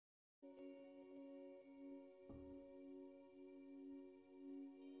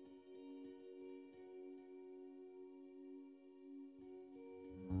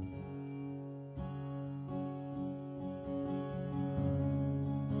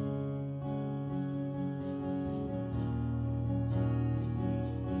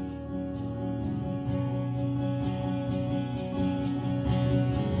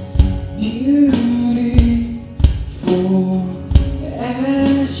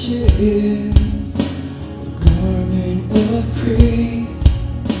ashes, a garment of praise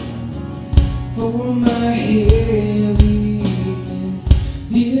for my heaviness,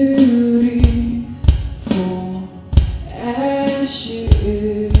 beautiful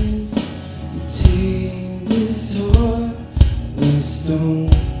ashes. You take this heart of stone,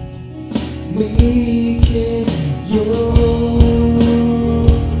 make it yours.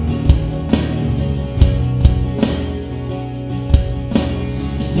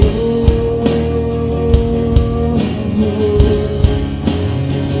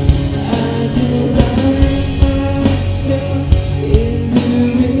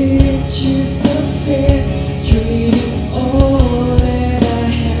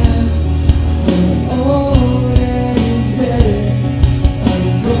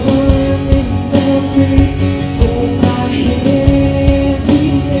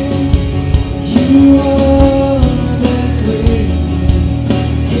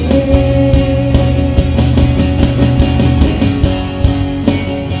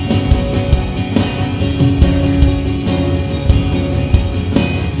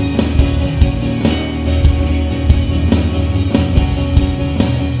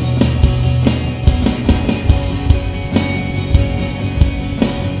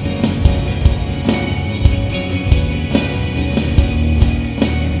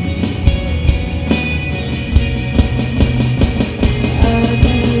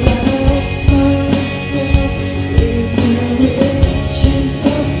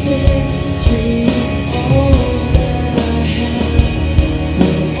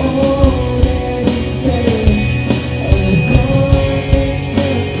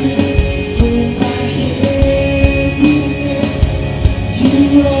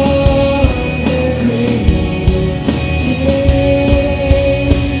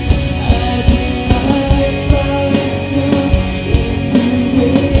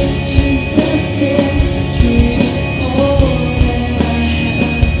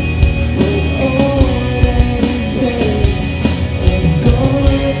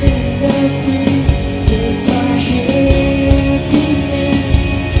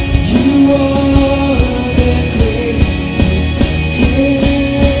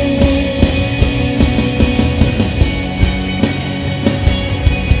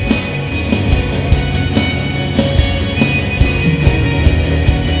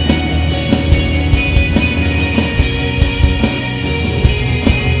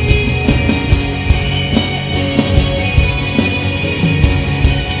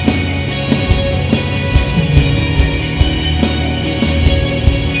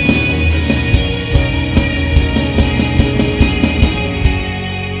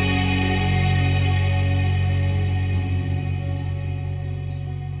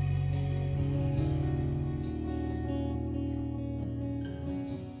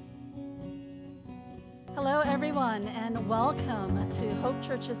 Hello, everyone, and welcome to Hope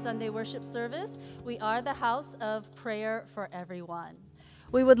Church's Sunday worship service. We are the house of prayer for everyone.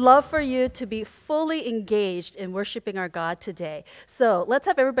 We would love for you to be fully engaged in worshiping our God today. So let's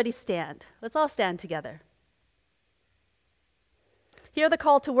have everybody stand. Let's all stand together. Hear the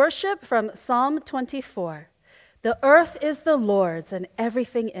call to worship from Psalm 24. The earth is the Lord's and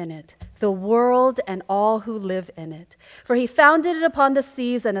everything in it, the world and all who live in it. For he founded it upon the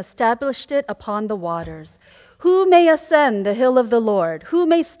seas and established it upon the waters. Who may ascend the hill of the Lord? Who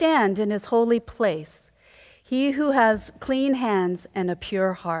may stand in his holy place? He who has clean hands and a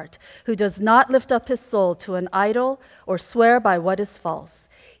pure heart, who does not lift up his soul to an idol or swear by what is false.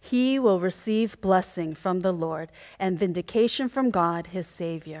 He will receive blessing from the Lord and vindication from God his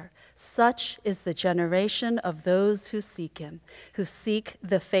Savior. Such is the generation of those who seek him, who seek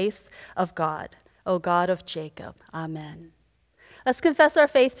the face of God, O God of Jacob. Amen. Let's confess our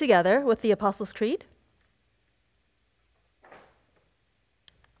faith together with the Apostles' Creed.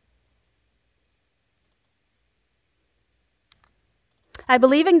 I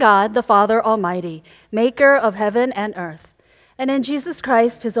believe in God, the Father Almighty, maker of heaven and earth, and in Jesus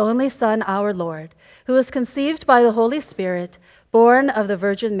Christ, his only Son, our Lord, who was conceived by the Holy Spirit, born of the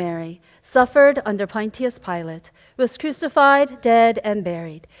Virgin Mary, suffered under Pontius Pilate, was crucified, dead, and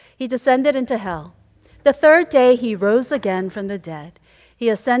buried. He descended into hell. The third day he rose again from the dead. He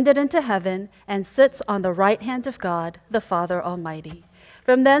ascended into heaven and sits on the right hand of God, the Father Almighty.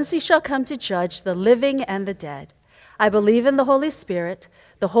 From thence he shall come to judge the living and the dead. I believe in the Holy Spirit,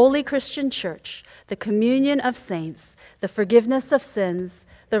 the holy Christian church, the communion of saints, the forgiveness of sins,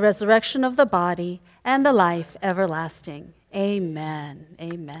 the resurrection of the body, and the life everlasting. Amen.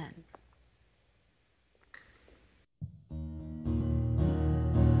 Amen.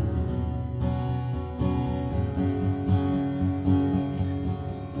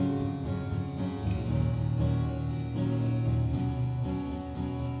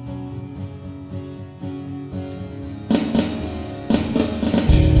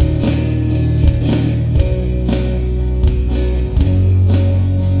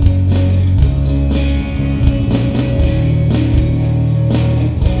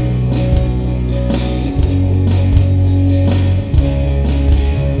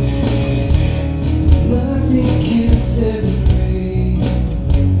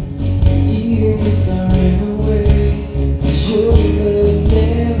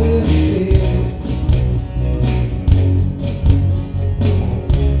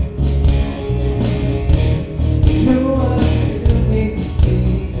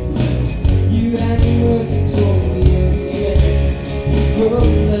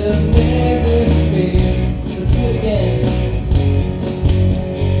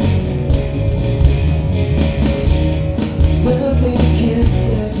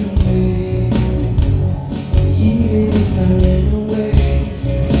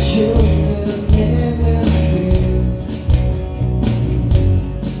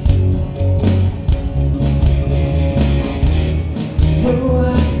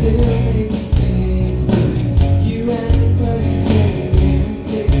 still make mistakes, but you and the person's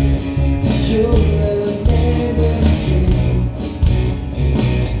everything. 'Cause your love never fails.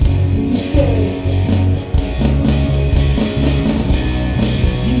 So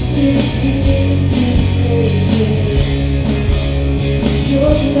you stay singing through the ages. 'Cause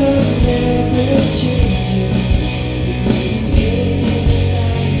your love never changes.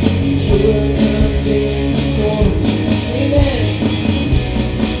 Joy comes in the morning. Amen.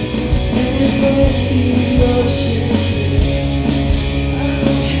 And when the oceans ring, I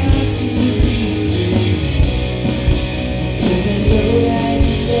don't have to be free. 'Cause I know that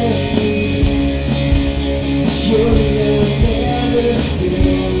you love me. 'Cause your love never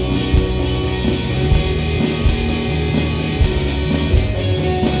fails.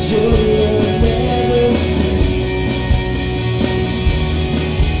 Your love never fails.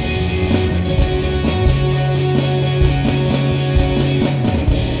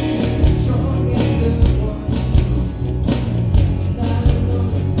 Strong in the waters, not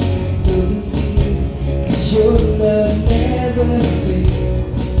alone in open seas. 'Cause your love never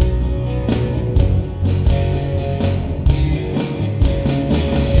fails.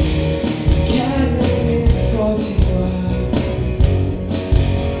 Chasm is far too wide.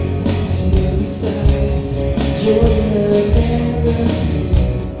 Your love never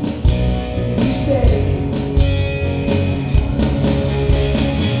fails. So you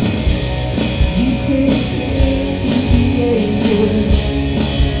stay singing through the ages.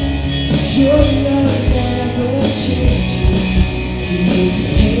 'Cause your love never changes. You may be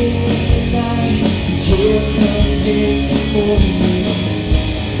pain in the night, joy comes in the morning.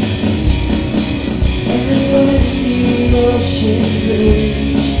 And when the oceans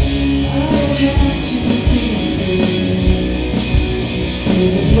rage, I don't have to be free.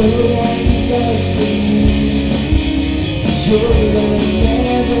 'Cause I know that you love me. 'Cause your love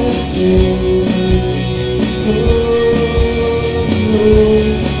never fails. Oh,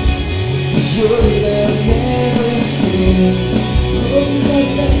 'cause your love never fails. Oh, love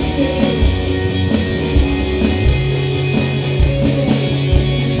never fails.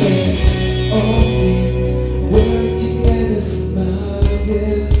 Yeah. All things work together for my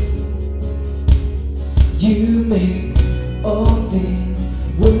good. You make all things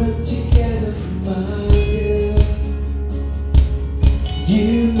work together for my good. You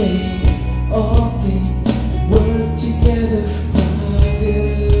make all things work together for my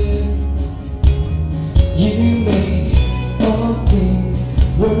good. You make all things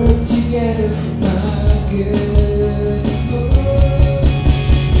work together for my good.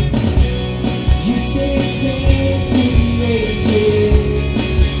 You stay singing through the ages.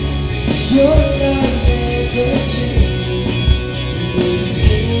 'Cause your love never changes. When you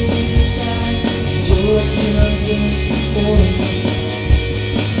feel in the night, joy comes in the morning.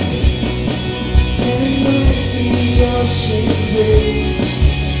 And when the oceans rage,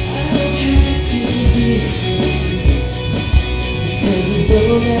 I don't have to be afraid. Because I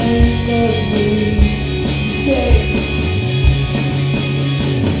know that you love me.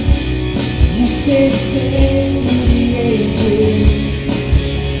 You stay singing through the ages.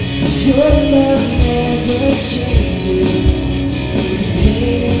 'Cause your love never changes. When the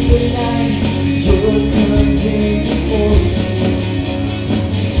pain in the night, joy comes in the morning.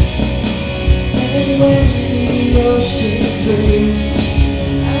 And when the oceans rage,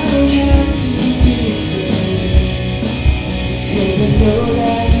 I don't have to be afraid. 'Cause I know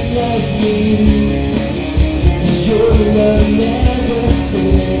that you love me. 'Cause your love never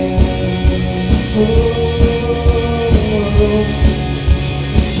fails. Oh,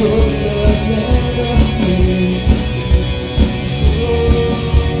 'cause your love never fails.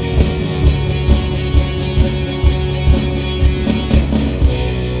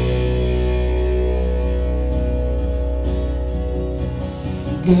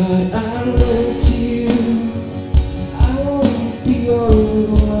 God, I look to you. I won't be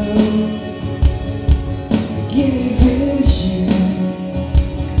overwhelmed. Give me vision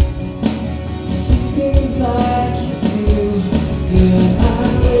to see things like you do. God, I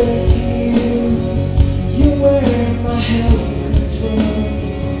look to you. You're where my help comes from.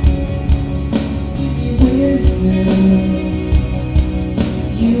 Give me wisdom.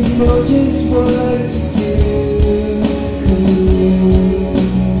 You know just what to do.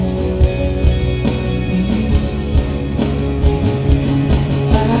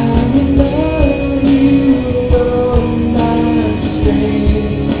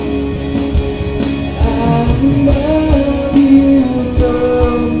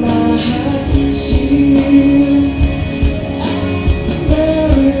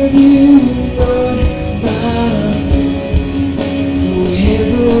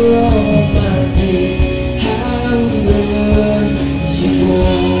 Forever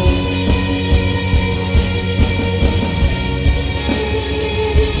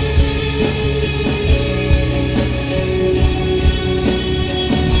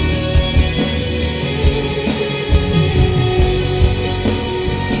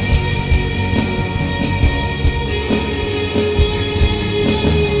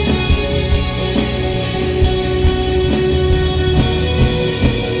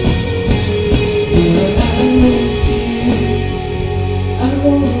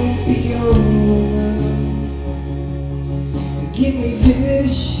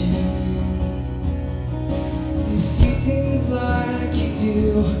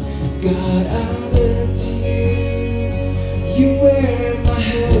God, I look to you. You're where my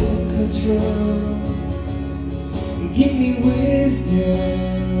help comes from. Give me wisdom.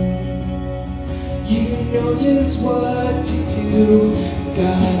 You know just what to do.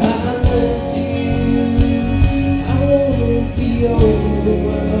 God, I look to you. I won't be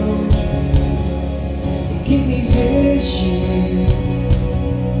overwhelmed. Give me vision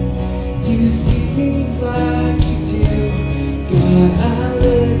to see things like you do. God, I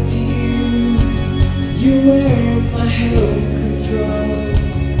look to you. You're where my help comes from.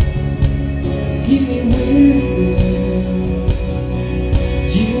 Give me wisdom.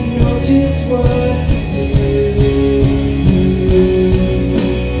 You know just what to do.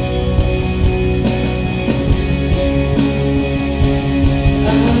 I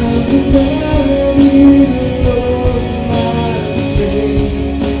will love you, Lord, my strength.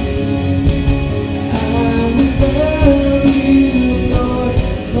 I will love you, Lord,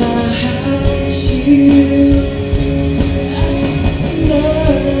 my high shield. I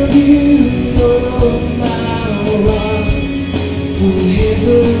love you, Lord, my rock.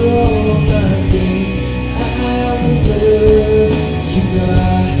 Forever all my days, I will love you,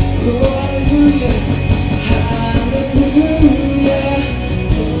 God. Oh, hallelujah, hallelujah.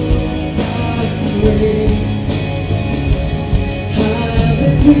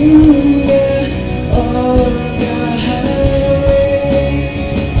 Hallelujah, oh God, hallelujah,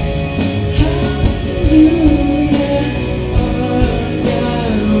 hallelujah, oh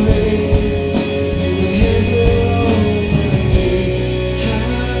God, raise forever all my days,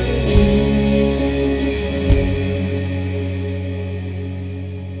 hallelujah.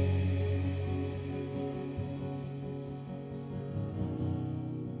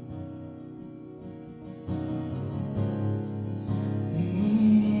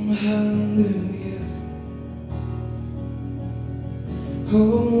 Oh,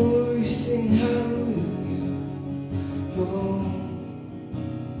 we sing hallelujah. Oh,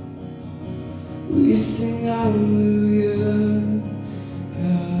 we sing hallelujah.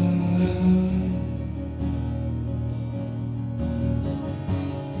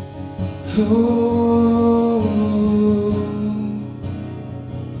 Oh,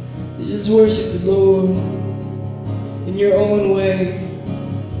 just worship the Lord in your own way.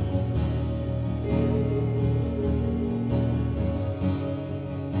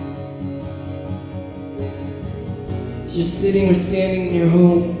 You're sitting or standing in your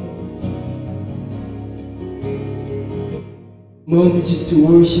home. Moment just to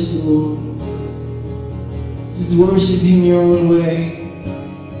worship the Lord. Just worship Him your own way.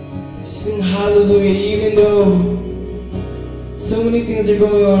 Sing hallelujah, even though so many things are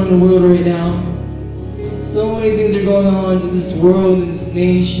going on in the world right now. So many things are going on in this world, in this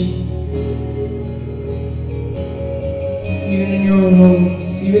nation. Even in your own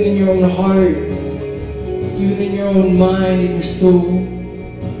homes, even in your own heart, even in your own mind and your soul.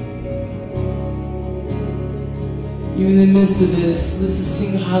 Even in the midst of this, let's just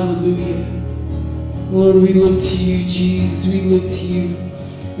sing hallelujah. Lord, we look to you, Jesus, we look to you.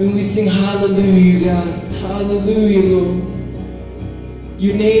 When we sing hallelujah, God, hallelujah, Lord.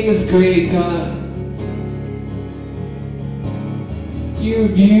 Your name is great, God. You are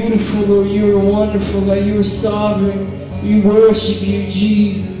beautiful, Lord, you are wonderful, God, you are sovereign. We worship you,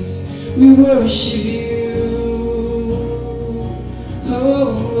 Jesus. We worship you.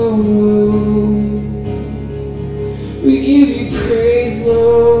 Oh, we give you praise,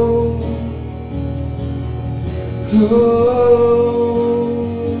 Lord. Oh,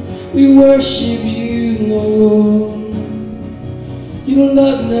 we worship you, Lord. Your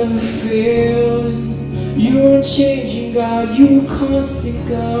love never fails. You are unchanging, God. You are constant,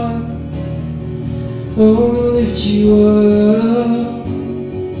 God. Oh, we lift you up.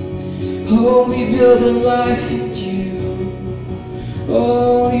 Oh, we build a life in you.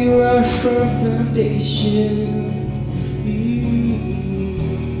 Oh, you are our firm foundation.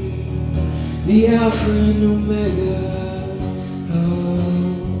 The Alpha and Omega.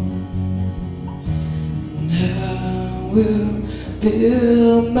 And I will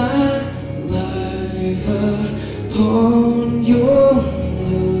build my life upon your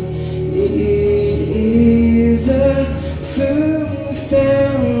love. It is a firm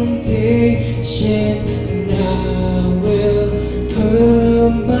foundation, and I will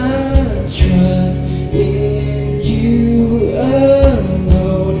put my trust in you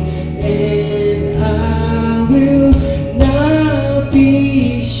alone, and I will not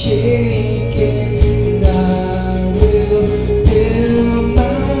be shaken, and I will build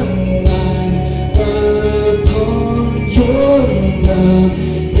my life upon your love.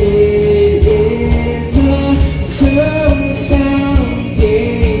 It is a firm foundation.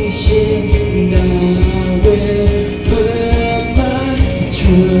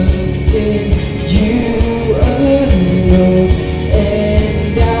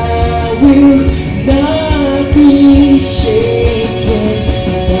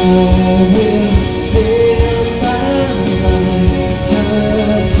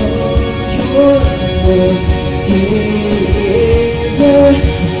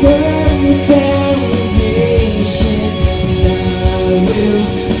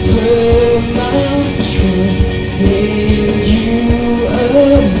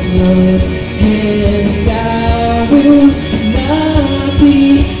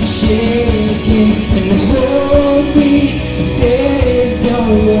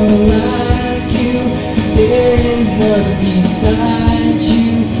 one like you. There is none beside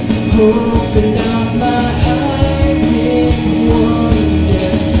you. Open up my eyes in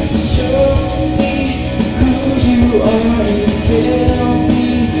wonder. Show me who you are and fill me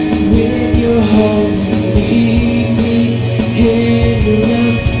with your holy. Lead me in your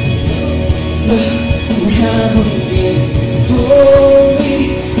love. Surround me, holy.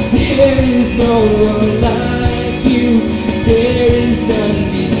 There is no one like you. There is none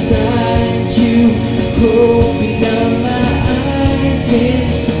beside you. Open up my eyes in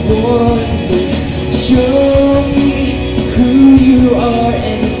wonder. Show me who you are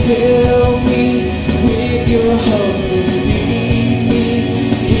and fill me with your hope. Lead me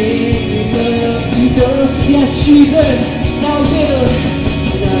in your love to the yes, Jesus. Now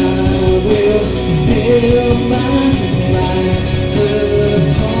will build my life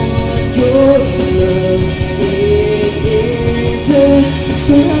upon your love. It is a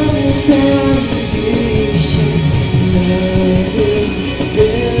firm foundation. Love will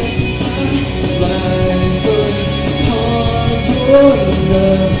build my life upon your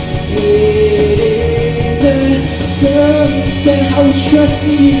love. It is a firm foundation. I will trust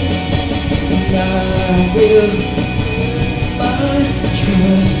in you. I will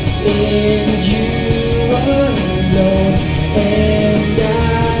trust in you alone, and I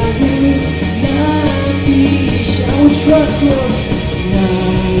will not be shy. I will trust, Lord. I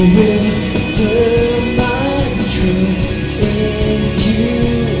will put my trust in you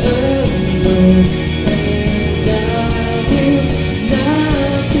alone, and I will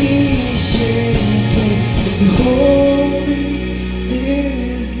not be shaken. Holy, there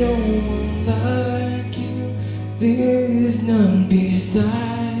is no one like you. There is none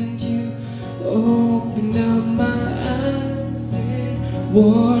beside you. Open up my eyes in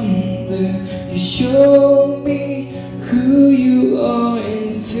wonder. You show me who you are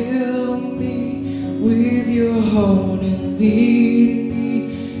and fill me with your heart and lead me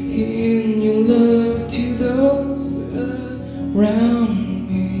in your love to those around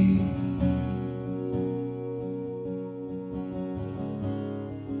me.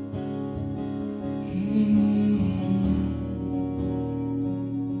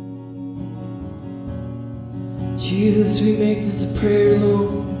 Jesus, we make this a prayer,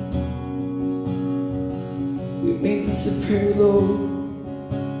 Lord. We make this a prayer, Lord.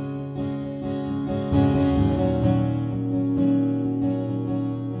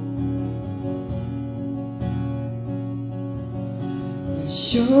 And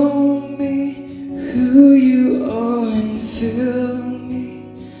show me who you are and fill me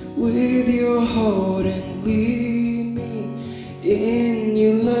with your heart and lead me in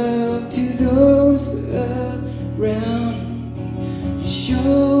your love to those around me. You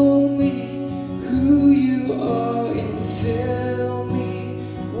show me who you are and fill me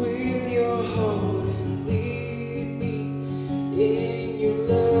with your heart and lead me in your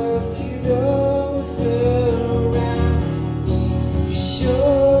love to those around me. You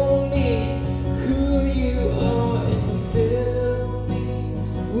show me who you are and fill me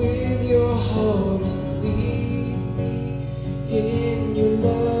with your heart and lead me in your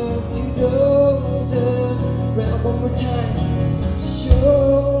love to those around. One more time.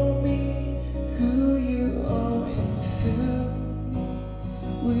 Show me who you are and fill me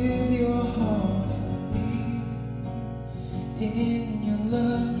with your heart and lead me in your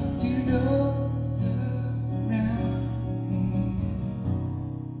love to those around me.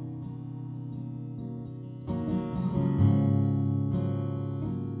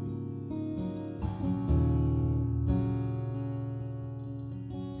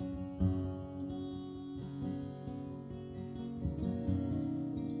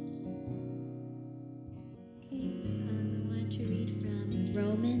 I want to read from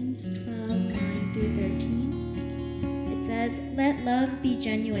Romans 12:9-13. It says, "Let love be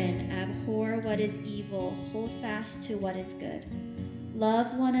genuine, abhor what is evil, hold fast to what is good.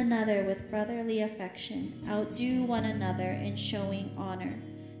 Love one another with brotherly affection, outdo one another in showing honor.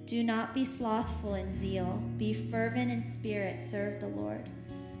 Do not be slothful in zeal, be fervent in spirit, serve the Lord.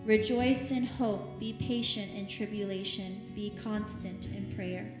 Rejoice in hope, be patient in tribulation, be constant in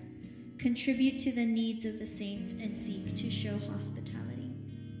prayer. Contribute to the needs of the saints and seek to show hospitality."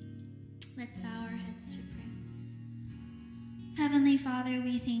 Let's bow our heads to pray. Heavenly Father,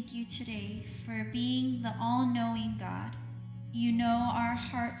 we thank you today for being the all-knowing God. You know our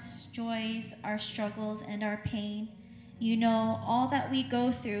hearts' joys, our struggles, and our pain. You know all that we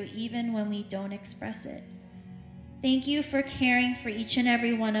go through even when we don't express it. Thank you for caring for each and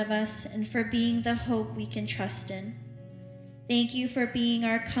every one of us and for being the hope we can trust in. Thank you for being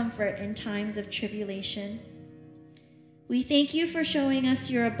our comfort in times of tribulation. We thank you for showing us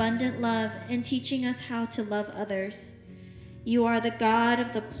your abundant love and teaching us how to love others. You are the God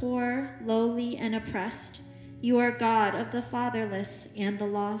of the poor, lowly, and oppressed. You are God of the fatherless and the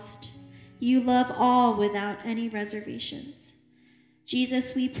lost. You love all without any reservations.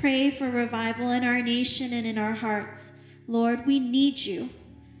 Jesus, we pray for revival in our nation and in our hearts. Lord, we need you.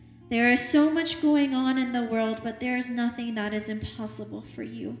 There is so much going on in the world, but there is nothing that is impossible for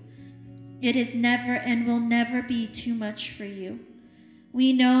you. It is never and will never be too much for you.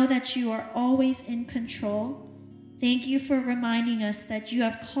 We know that you are always in control. Thank you for reminding us that you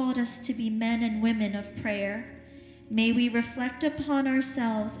have called us to be men and women of prayer. May we reflect upon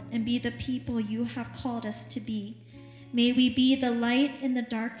ourselves and be the people you have called us to be. May we be the light in the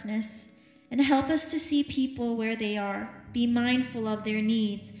darkness and help us to see people where they are, be mindful of their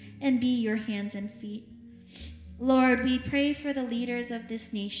needs, and be your hands and feet. Lord, we pray for the leaders of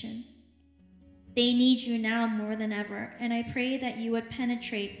this nation. They need you now more than ever, and I pray that you would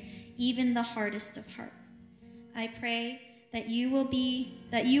penetrate even the hardest of hearts. I pray that you will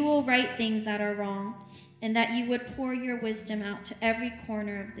right things that are wrong, and that you would pour your wisdom out to every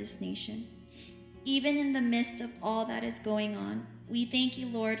corner of this nation. Even in the midst of all that is going on, we thank you,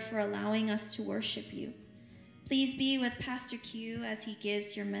 Lord, for allowing us to worship you. Please be with Pastor Q as he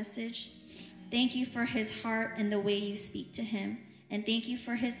gives your message. Thank you for his heart and the way you speak to him. And thank you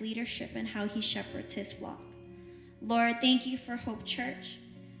for his leadership and how he shepherds his flock. Lord, thank you for Hope Church.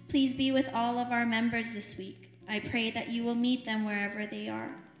 Please be with all of our members this week. I pray that you will meet them wherever they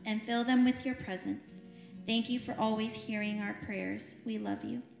are and fill them with your presence. Thank you for always hearing our prayers. We love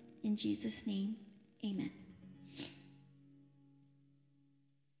you. In Jesus' name, amen.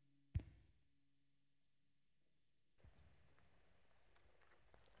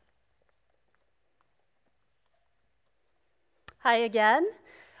 Hi again.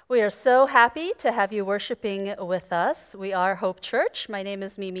 We are so happy to have you worshiping with us. We are Hope Church. My name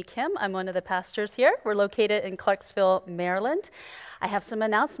is Mimi Kim. I'm one of the pastors here. We're located in Clarkville, Maryland. I have some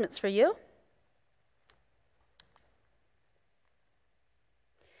announcements for you.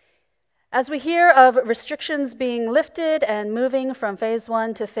 As we hear of restrictions being lifted and moving from phase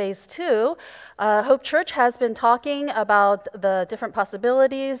 1 to phase 2, Hope Church has been talking about the different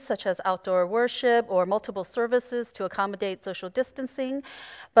possibilities, such as outdoor worship or multiple services to accommodate social distancing.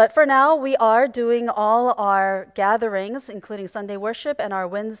 But for now, we are doing all our gatherings, including Sunday worship and our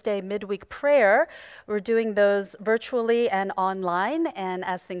Wednesday midweek prayer. We're doing those virtually and online, and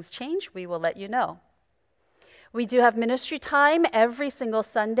as things change, we will let you know. We do have ministry time every single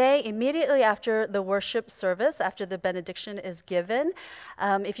Sunday, immediately after the worship service, after the benediction is given.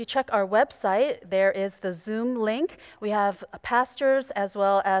 If you check our website, there is the Zoom link. We have pastors as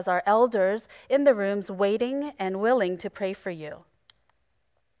well as our elders in the rooms waiting and willing to pray for you.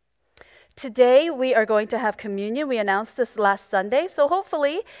 Today, we are going to have communion. We announced this last Sunday, so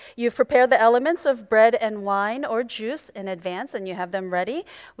hopefully you've prepared the elements of bread and wine or juice in advance and you have them ready.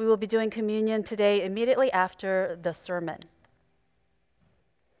 We will be doing communion today immediately after the sermon.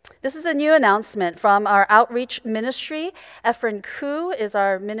 This is a new announcement from our outreach ministry. H.O.P.E is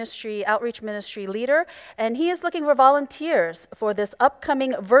our outreach ministry leader, and he is looking for volunteers for this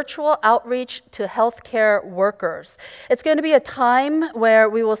upcoming virtual outreach to healthcare workers. It's going to be a time where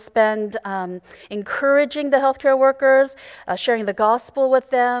we will spend encouraging the healthcare workers, sharing the gospel with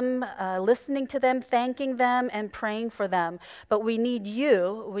them, listening to them, thanking them, and praying for them. But we need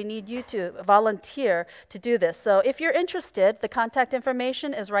you to volunteer to do this. So if you're interested, the contact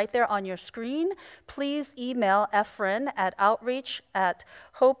information is right there on your screen. Please email Efren at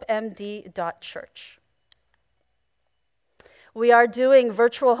outreach@hopemd.church. We are doing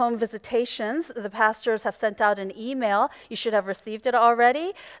virtual home visitations. The pastors have sent out an email. You should have received it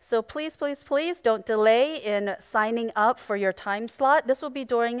already. So please, please, please don't delay in signing up for your time slot. This will be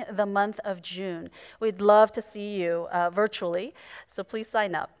during the month of June. We'd love to see you virtually, so please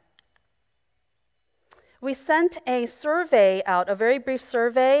sign up. We sent a survey out, a very brief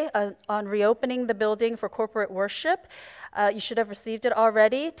survey on reopening the building for corporate worship. You should have received it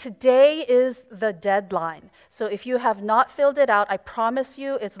already. Today is the deadline. So if you have not filled it out, I promise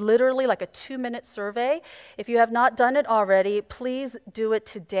you it's literally like a 2-minute survey. If you have not done it already, please do it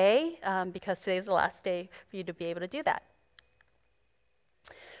today because today is the last day for you to be able to do that.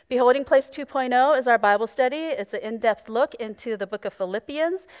 Beholding Place 2.0 is our Bible study. It's an in-depth look into the book of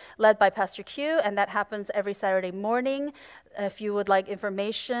Philippians, led by Pastor Q, and that happens every Saturday morning. If you would like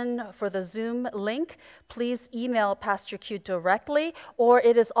information for the Zoom link, please email Pastor Q directly, or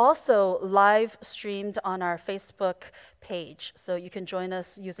it is also live streamed on our Facebook page, so you can join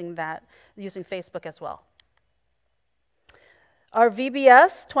us using Facebook as well. Our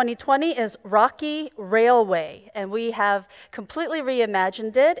VBS 2020 is Rocky Railway, and we have completely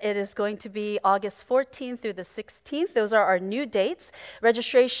reimagined it. It is going to be August 14th through the 16th. Those are our new dates.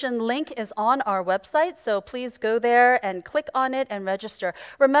 Registration link is on our website, so please go there and click on it and register.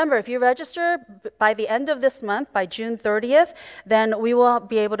 Remember, if you register by the end of this month, by June 30th, then we will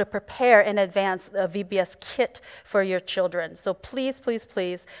be able to prepare in advance a VBS kit for your children. So please, please,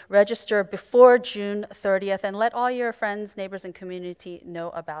 please register before June 30th and let all your friends, neighbors, and community know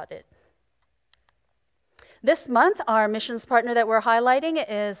about it. This month, our missions partner that we're highlighting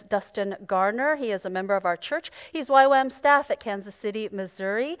is Dustin Garner. He is a member of our church. He's YWAM staff at Kansas City,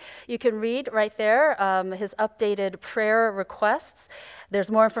 Missouri. You can read right there his updated prayer requests.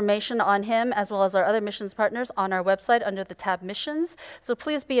 There's more information on him as well as our other missions partners on our website under the tab Missions. So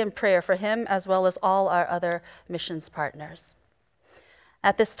please be in prayer for him as well as all our other missions partners.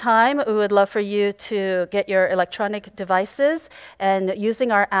 At this time, we would love for you to get your electronic devices and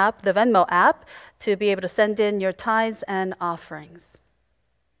using our app, the Venmo app, to be able to send in your tithes and offerings.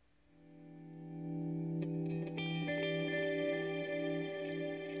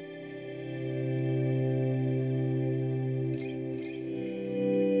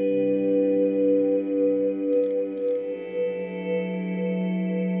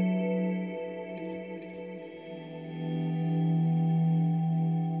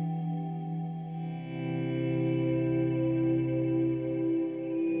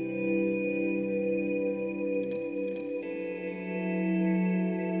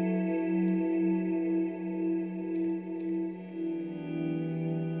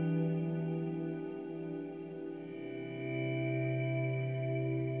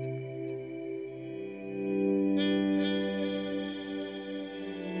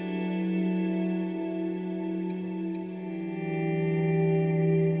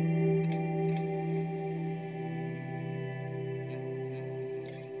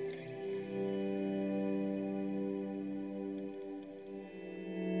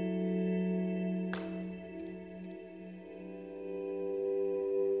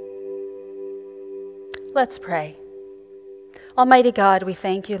 Let's pray. Almighty God, we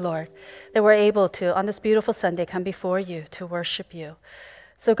thank you, Lord, that we're able to, on this beautiful Sunday, come before you to worship you.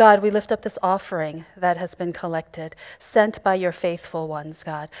 So, God, we lift up this offering that has been collected, sent by your faithful ones,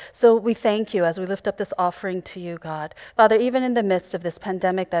 God. So we thank you as we lift up this offering to you, God. Father, even in the midst of this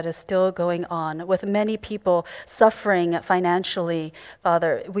pandemic that is still going on, with many people suffering financially,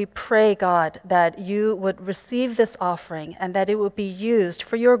 Father, we pray, God, that you would receive this offering and that it would be used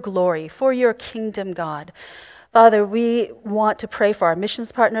for your glory, for your kingdom, God. Father, we want to pray for our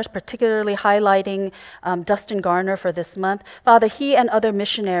missions partners, particularly highlighting Dustin Garner for this month. Father, he and other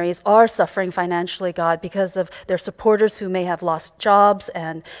missionaries are suffering financially, God, because of their supporters who may have lost jobs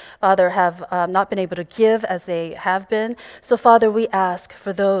and, Father, have not been able to give as they have been. So, Father, we ask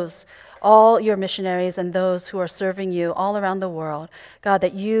for those, all your missionaries and those who are serving you all around the world, God,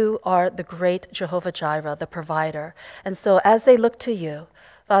 that you are the great Jehovah Jireh, the provider. And so as they look to you,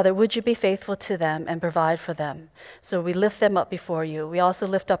 Father, would you be faithful to them and provide for them? So we lift them up before you. We also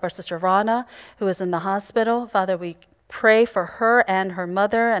lift up our sister Rana, who is in the hospital. Father, we pray for her and her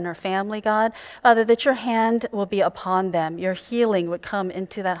mother and her family, God. Father, that your hand will be upon them. Your healing would come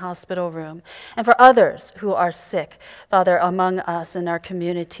into that hospital room. And for others who are sick, Father, among us in our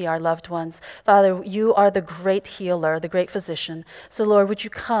community, our loved ones, Father, you are the great healer, the great physician. So, Lord, would you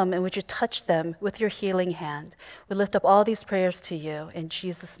come and would you touch them with your healing hand? We lift up all these prayers to you in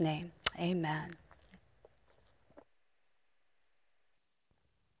Jesus' name. Amen.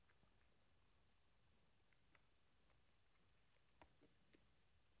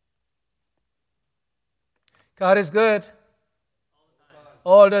 God is good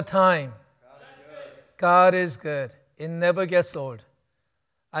all the time. God is good. It never gets old.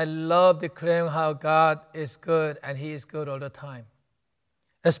 I love declaring how God is good and He is good all the time.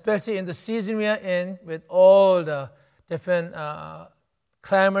 Especially in the season we are in with all the different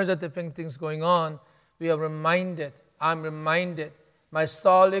clamors and different things going on, we are reminded, I'm reminded, my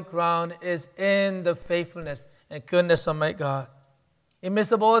solid ground is in the faithfulness and goodness of my God. In the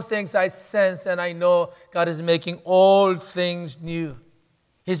midst of all things, I sense and I know God is making all things new.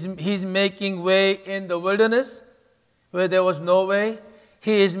 He's making way in the wilderness where there was no way.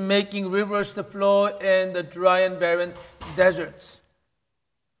 He is making rivers to flow in the dry and barren deserts.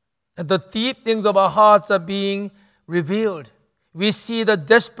 And the deep things of our hearts are being revealed. We see the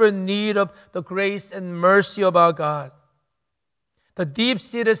desperate need of the grace and mercy of our God. The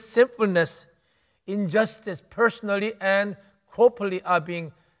deep-seated sinfulness, injustice, personally and corporately, are being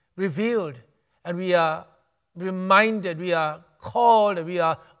revealed, and we are reminded, we are called, we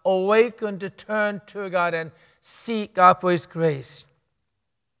are awakened to turn to God and seek God for His grace.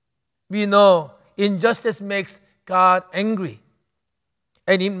 We know injustice makes God angry,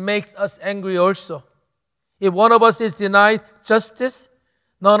 and it makes us angry also. If one of us is denied justice,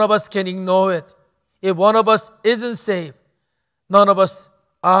 none of us can ignore it. If one of us isn't saved, none of us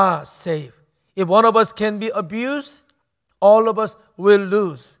are saved. If one of us can be abused, all of us will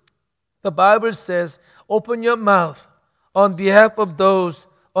lose. The Bible says, open your mouth on behalf of those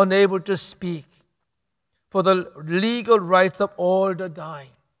unable to speak, for the legal rights of all the dying.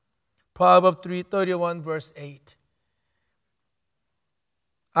 Proverbs 3:31, verse 8.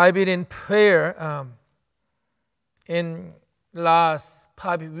 I've been in prayer in last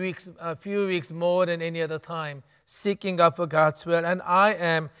probably weeks, a few weeks more than any other time, seeking God for God's will. And I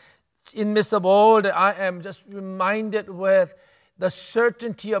am, in midst of all that, I am just reminded with the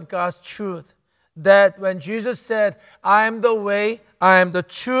certainty of God's truth. That when Jesus said, I am the way, I am the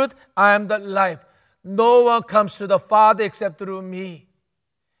truth, I am the life. No one comes to the Father except through me.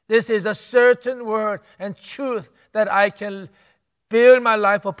 This is a certain word and truth that I can build my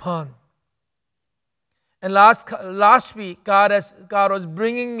life upon. And last week, God was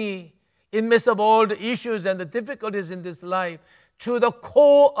bringing me, in midst of all the issues and the difficulties in this life, to the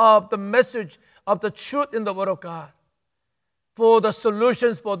core of the message of the truth in the Word of God, for the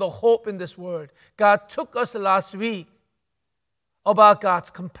solutions, for the hope in this world. God took us last week about God's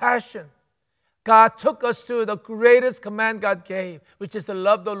compassion. God took us to the greatest command God gave, which is to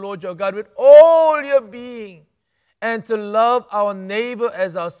love the Lord your God with all your being and to love our neighbor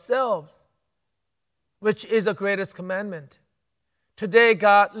as ourselves, which is the greatest commandment. Today,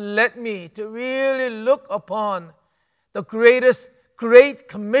 God led me to really look upon the great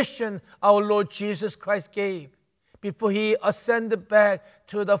commission our Lord Jesus Christ gave before He ascended back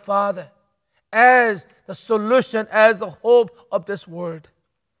to the Father as the solution, as the hope of this world.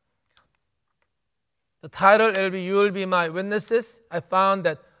 The title will be, You Will Be My Witnesses. I found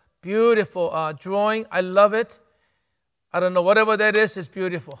that beautiful drawing. I love it. I don't know, whatever that is, it's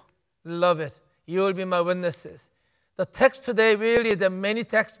beautiful. Love it. You will be my witnesses. The text today, really, there are many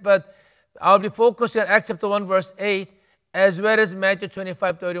texts, but I'll be focusing on Acts chapter 1, verse 8, as well as Matthew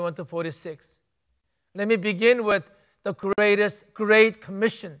 25, 31 to 46. Let me begin with the Great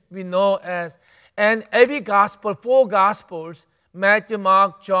Commission we know as, and every gospel, 4 gospels, Matthew,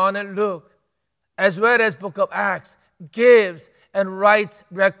 Mark, John, and Luke, as well as book of Acts, gives and records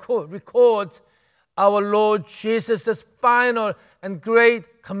our Lord Jesus' final and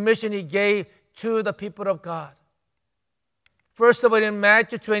great commission He gave to the people of God. First of all, in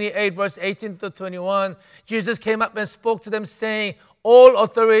Matthew 28, verse 18 to 21, Jesus came up and spoke to them, saying, All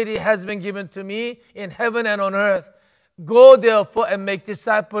authority has been given to me in heaven and on earth. Go therefore and make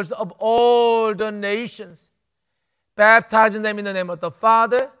disciples of all the nations, baptizing them in the name of the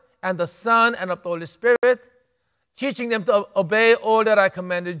Father and the Son and of the Holy Spirit, teaching them to obey all that I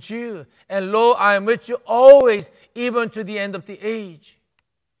commanded you. And lo, I am with you always, even to the end of the age.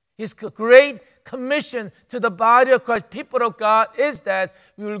 His great commission to the body of Christ, people of God, is that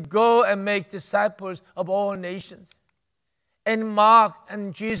we will go and make disciples of all nations. And Mark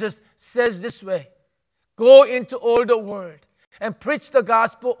and Jesus says this way, Go into all the world and preach the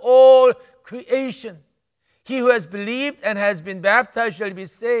gospel all creation. He who has believed and has been baptized shall be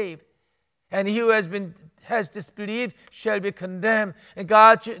saved, and he who has disbelieved shall be condemned. And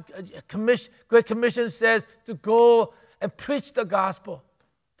God's Great Commission says to go and preach the gospel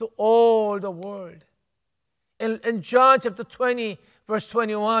to all the world. In John chapter 20, verse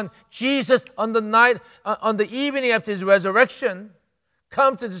 21, Jesus on the evening after His resurrection,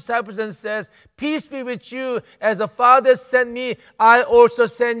 comes to the disciples and says, Peace be with you. As the Father sent me, I also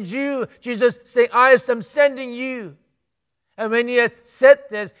send you. Jesus saying, I am sending you. And when He had said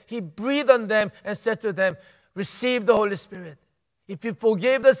this, He breathed on them and said to them, Receive the Holy Spirit. If you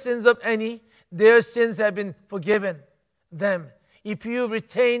forgave the sins of any, their sins have been forgiven them. If you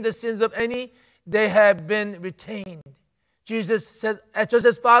retain the sins of any, they have been retained. Jesus says, just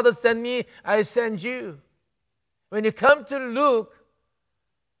as Father sent me, I send you. When you come to Luke,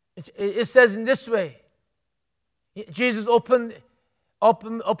 it says in this way, Jesus opened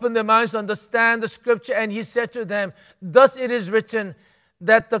their minds to understand the scripture, and He said to them, Thus it is written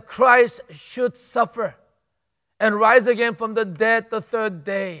that the Christ should suffer and rise again from the dead the third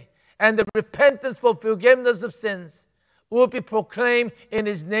day, and the repentance for forgiveness of sins will be proclaimed in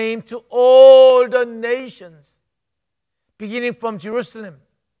His name to all the nations, beginning from Jerusalem.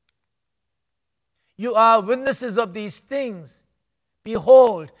 You are witnesses of these things.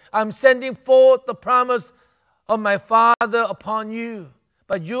 Behold, I'm sending forth the promise of my Father upon you,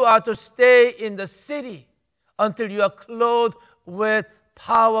 but you are to stay in the city until you are clothed with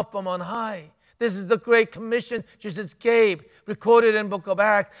power from on high. This is the great commission Jesus gave, recorded in book of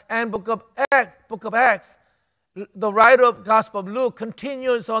Acts and book of Acts. The writer of Gospel of Luke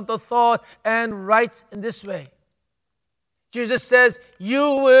continues on the thought and writes in this way. Jesus says, you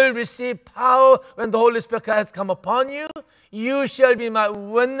will receive power when the Holy Spirit has come upon you. You shall be my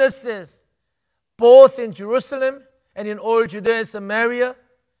witnesses, both in Jerusalem and in all Judea and Samaria,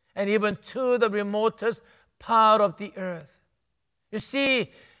 and even to the remotest part of the earth. You see,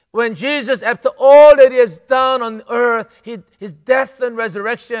 when Jesus, after all that he has done on earth, his death and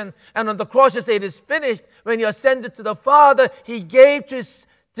resurrection, and on the cross he said it is finished, when he ascended to the Father, he gave to his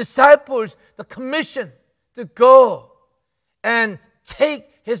disciples the commission to go and take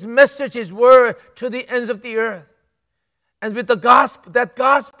his message, his word, to the ends of the earth. And with the gospel, that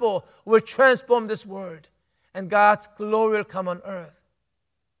gospel will transform this world, and God's glory will come on earth.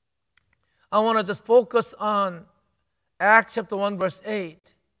 I want to just focus on Acts chapter 1, verse 8.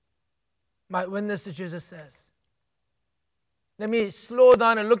 My witness, Jesus says. Let me slow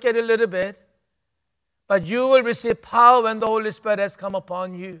down and look at it a little bit. But you will receive power when the Holy Spirit has come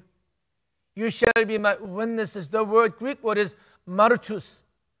upon you. You shall be my witnesses. The Greek word is martus,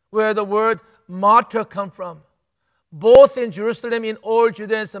 where the word martyr comes from. Both in Jerusalem, in all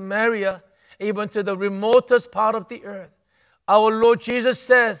Judea and Samaria, even to the remotest part of the earth. Our Lord Jesus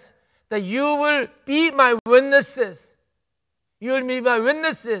says that you will be my witnesses. You will be my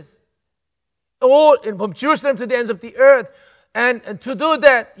witnesses. All from Jerusalem to the ends of the earth. And to do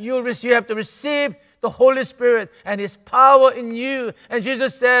that, you have to receive the Holy Spirit and His power in you. And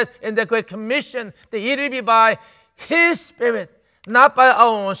Jesus says in the Great Commission that it will be by His Spirit, not by our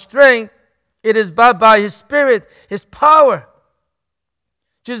own strength. It is by His Spirit, His power.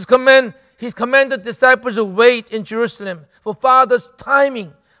 Jesus He's commanded disciples to wait in Jerusalem for Father's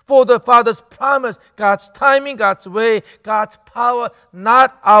timing, for the Father's promise, God's timing, God's way, God's power,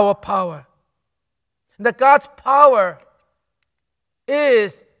 not our power. That God's power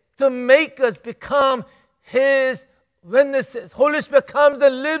is to make us become His witnesses. Holy Spirit comes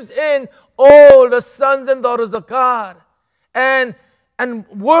and lives in all the sons and daughters of God and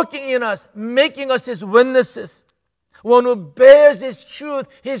working in us, making us His witnesses. One who bears His truth,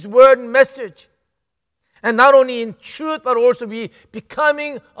 His word and message. And not only in truth, but also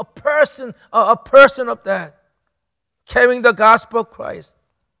becoming a person of that. Carrying the gospel of Christ.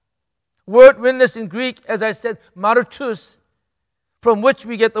 Word witness in Greek, as I said, martus, from which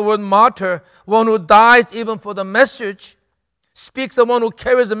we get the word martyr, one who dies even for the message, speaks of one who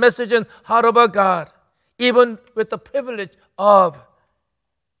carries the message in heart of our God, even with the privilege of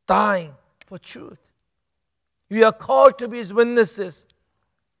dying for truth. We are called to be His witnesses.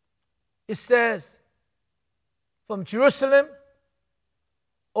 It says, from Jerusalem,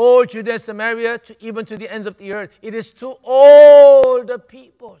 all Judea and Samaria, even to the ends of the earth, it is to all the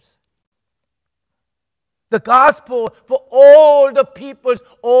peoples. The gospel for all the peoples,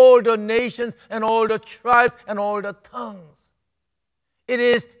 all the nations, and all the tribes, and all the tongues. It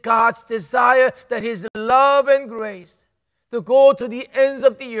is God's desire that His love and grace to go to the ends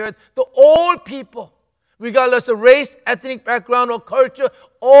of the earth, to all people, regardless of race, ethnic background, or culture,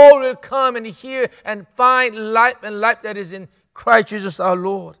 all will come and hear and find life, and life that is in Christ Jesus our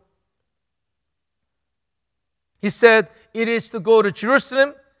Lord. He said, it is to go to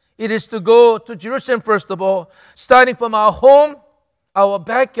Jerusalem. It is to go to Jerusalem, first of all, starting from our home, our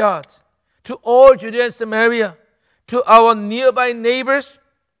backyard, to all Judea and Samaria, to our nearby neighbors,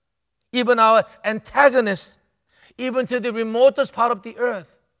 even our antagonists, even to the remotest part of the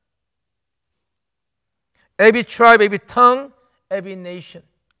earth. Every tribe, every tongue, every nation.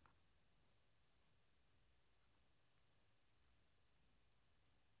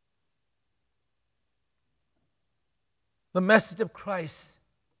 The message of Christ,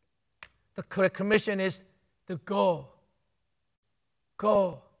 the correct commission is to go.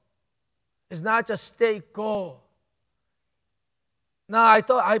 Go. It's not just stay, go. Now,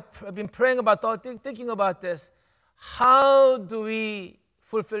 I've been praying about, thinking about this. How do we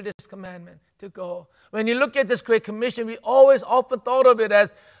fulfill this commandment to go? When you look at this Great Commission, we often thought of it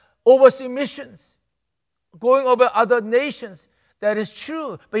as overseas missions, going over other nations. That is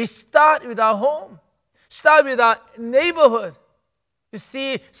true. But you start with our home. Start with our neighborhood. You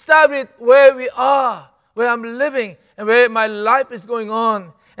see, start with where we are, where I'm living, and where my life is going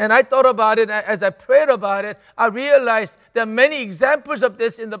on. And I thought about it, as I prayed about it, I realized there are many examples of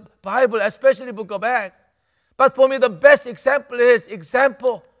this in the Bible, especially the book of Acts. But for me, the best example is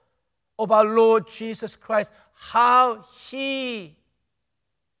example of our Lord Jesus Christ, how He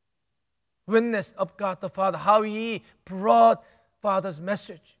witnessed of God the Father, how He brought Father's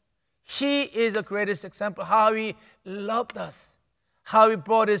message. He is the greatest example, how He loved us, how He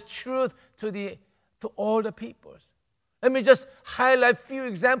brought His truth to all the peoples. Let me just highlight a few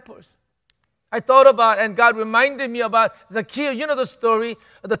examples. I thought about, and God reminded me about Zacchaeus. You know the story,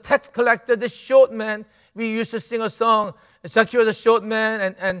 the tax collector, this short man. We used to sing a song. Zacchaeus was a short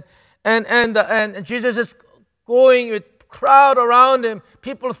man, and Jesus is going with crowd around him,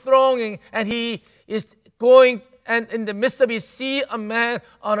 people thronging, and he is going, and in the midst of it, he see a man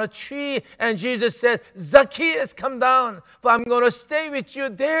on a tree, and Jesus says, Zacchaeus, come down, for I'm going to stay with you.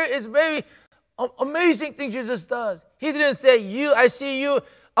 There is very amazing thing Jesus does. He didn't say, you, I see you,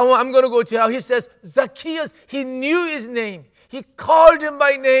 I'm going to go to hell. He says, Zacchaeus. He knew his name. He called him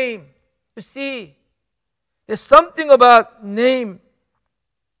by name. You see, there's something about name.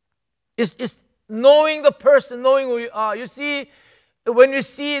 It's knowing the person, knowing who you are. You see, when you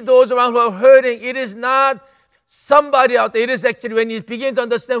see those around who are hurting, it is not somebody out there. It is actually when you begin to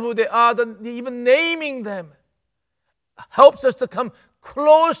understand who they are, even naming them helps us to come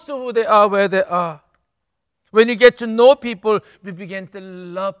close to who they are, where they are. When you get to know people, we begin to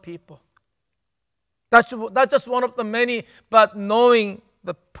love people. That's not just one of the many, but knowing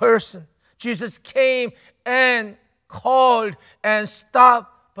the person. Jesus came and called and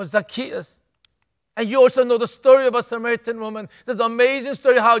stopped for Zacchaeus. And you also know the story about Samaritan woman. There's an amazing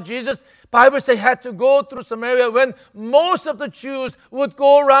story how Jesus, Bible says, had to go through Samaria when most of the Jews would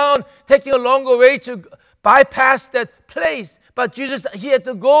go around taking a longer way to bypass that place. But Jesus, he had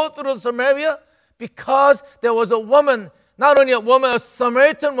to go through Samaria because there was a woman, not only a woman, a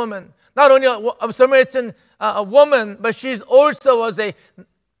Samaritan woman, not only a Samaritan woman, but she also was a,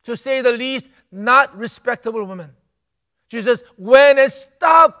 to say the least, not respectable woman. Jesus went and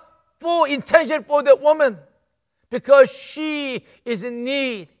stopped for intention for that woman because she is in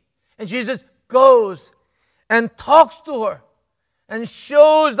need. And Jesus goes and talks to her and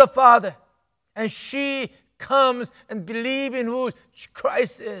shows the Father. And she comes and believes in who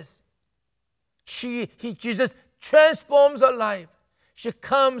Christ is. Jesus transforms her life. She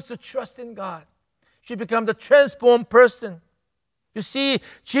comes to trust in God. She becomes a transformed person. You see,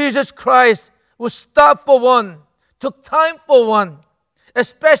 Jesus Christ will stop for one, took time for one,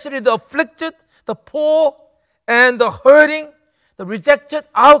 especially the afflicted, the poor, and the hurting, the rejected,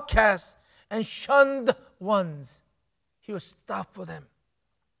 outcasts, and shunned ones. He will stop for them.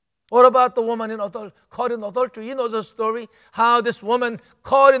 What about the woman caught in adultery? You know the story, how this woman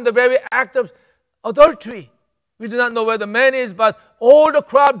caught in the very act of adultery. We do not know where the man is, but all the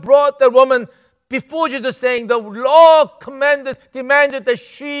crowd brought the woman before Jesus, saying the law demanded that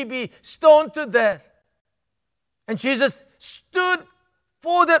she be stoned to death. And Jesus stood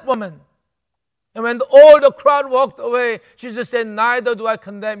for that woman. And when all the crowd walked away, Jesus said, neither do I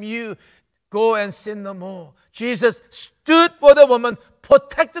condemn you. Go and sin no more. Jesus stood for the woman,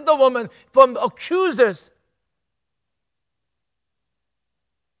 protected the woman from the accusers.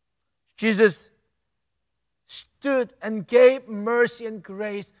 Jesus stood and gave mercy and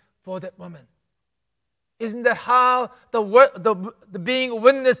grace for that woman. Isn't that how the being a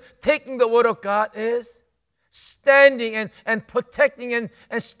witness, taking the word of God is? Standing and protecting and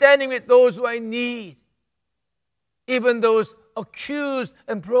standing with those who are in need. Even those accused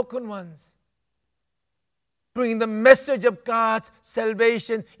and broken ones. Bringing the message of God's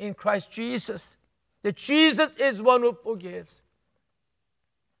salvation in Christ Jesus. That Jesus is one who forgives.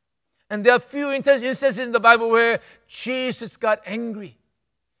 And there are few instances in the Bible where Jesus got angry.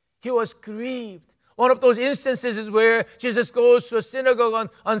 He was grieved. One of those instances is where Jesus goes to a synagogue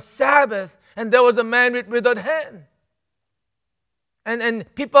on Sabbath, and there was a man with withered hand. And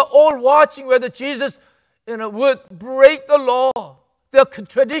people are all watching whether Jesus would break the law, the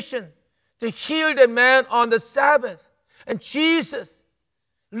tradition, to heal the man on the Sabbath. And Jesus,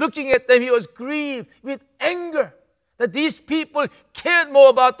 looking at them, he was grieved with anger that these people cared more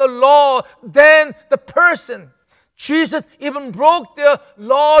about the law than the person. Jesus even broke their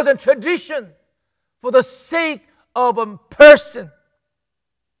laws and tradition for the sake of a person.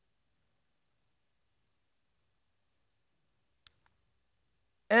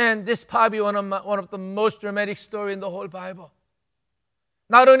 And this is probably one of the most dramatic stories in the whole Bible.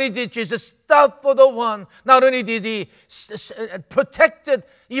 Not only did Jesus stop for the one, not only did he protected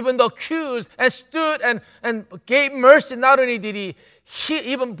even the accused and stood and gave mercy, not only did he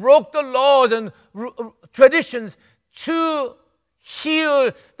even broke the laws and traditions to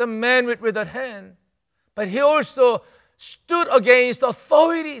heal the man with withered hand, but he also stood against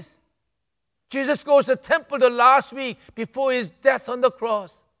authorities. Jesus goes to the temple the last week before his death on the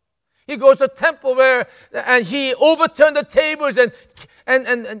cross. He goes to the temple and he overturned the tables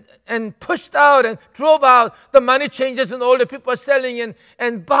and pushed out and drove out the money changers and all the people selling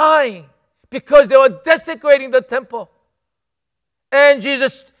and buying because they were desecrating the temple. And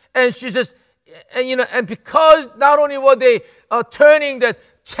Jesus, and because not only were they turning the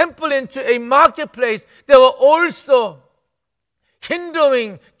temple into a marketplace, they were also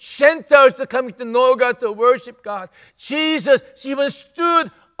hindering Gentiles to coming to know God, to worship God. Jesus even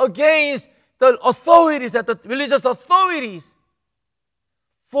stood against the authorities, the religious authorities,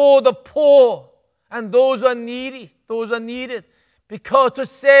 for the poor and those who are needy, those who are needed. Because to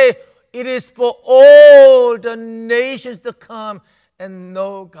say it is for all the nations to come and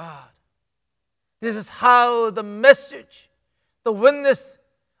know God. This is how the message, the witness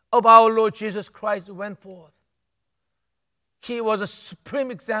of our Lord Jesus Christ went forth. He was a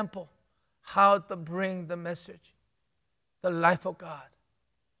supreme example how to bring the message, the life of God.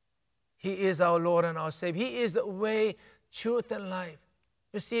 He is our Lord and our Savior. He is the way, truth, and life.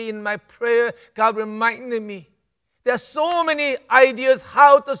 You see, in my prayer, God reminded me there are so many ideas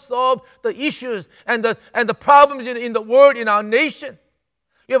how to solve the issues and the problems in the world, in our nation.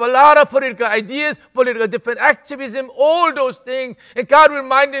 You have a lot of political ideas, political different activism, all those things. And God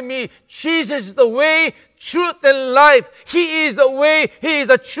reminded me, Jesus is the way, truth, and life. He is the way, He is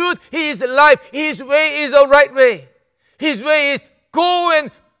the truth, He is the life. His way is the right way. His way is go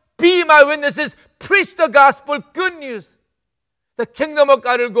and be my witnesses, preach the gospel, good news. The kingdom of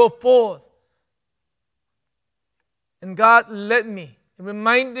God will go forth. And God led me,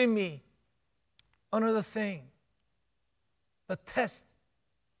 reminded me another thing, the test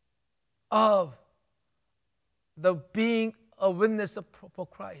of the being a witness for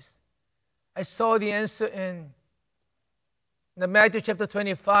Christ. I saw the answer in the Matthew chapter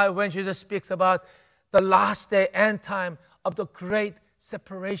 25 when Jesus speaks about the last day and time of the great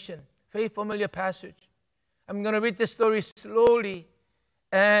separation. Very familiar passage. I'm going to read this story slowly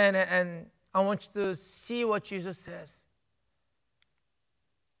and I want you to see what Jesus says.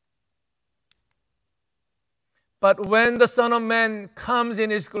 But when the Son of Man comes in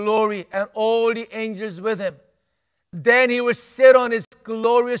His glory and all the angels with Him, then He will sit on His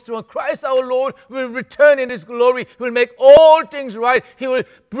glorious throne. Christ our Lord will return in His glory. He will make all things right. He will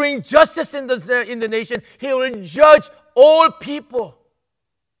bring justice in the nation. He will judge all people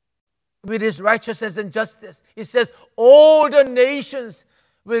with His righteousness and justice. He says all the nations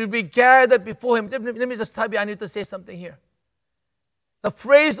will be gathered before Him. Let me just stop you. I need to say something here. The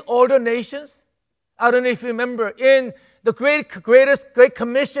phrase all the nations, I don't know if you remember, in the Great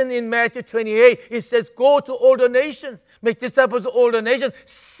Commission in Matthew 28, it says, go to all the nations, make disciples of all the nations.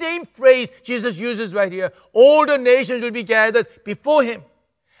 Same phrase Jesus uses right here. All the nations will be gathered before Him,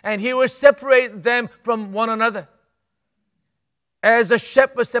 and He will separate them from one another. As a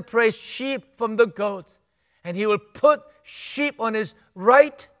shepherd separates sheep from the goats, and He will put sheep on His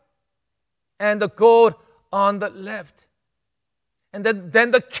right and the goat on the left. And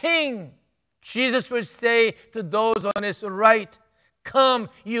then the king, Jesus will say to those on His right, come,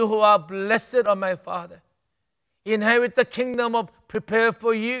 you who are blessed of my Father. Inherit the kingdom prepared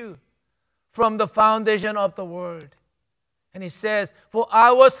for you from the foundation of the world. And He says, for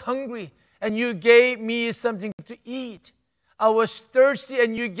I was hungry, and you gave me something to eat. I was thirsty,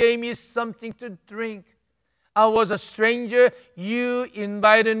 and you gave me something to drink. I was a stranger, you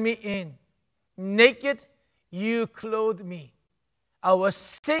invited me in. Naked, you clothed me. I was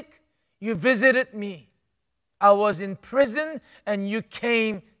sick, you visited me. I was in prison, and you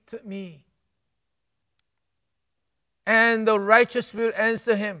came to me. And the righteous will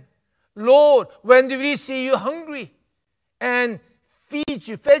answer Him, Lord, when did we see you hungry and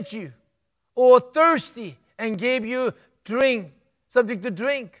fed you, or thirsty and gave you something to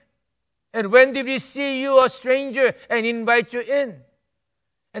drink? And when did we see you a stranger and invite you in?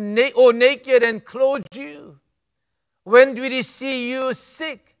 And or naked and clothe you? When did we see you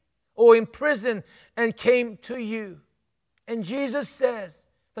sick or in prison and came to you? And Jesus says,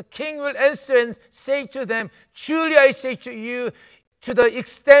 the king will answer and say to them, truly I say to you, to the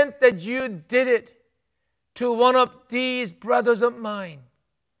extent that you did it to one of these brothers of mine,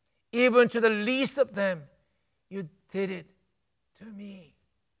 even to the least of them, you did it to me.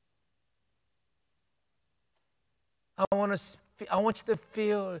 I want you to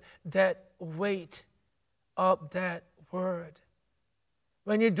feel that weight of that word.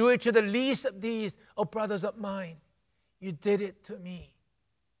 When you do it to the least of these, oh brothers of mine, you did it to me.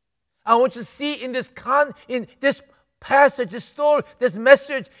 I want you to see in this passage, this story, this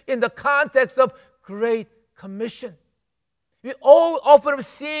message in the context of Great Commission. We all often have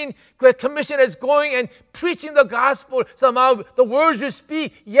seen Great Commission as going and preaching the gospel. Somehow the words you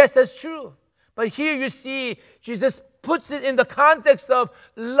speak, yes, that's true. But here you see Jesus puts it in the context of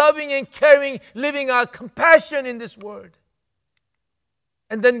loving and caring, living out compassion in this world.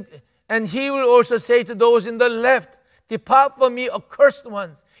 And He will also say to those in the left, Depart from me, accursed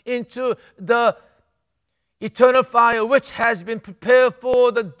ones, into the eternal fire which has been prepared for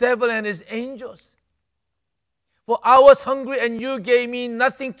the devil and his angels. For I was hungry, and you gave me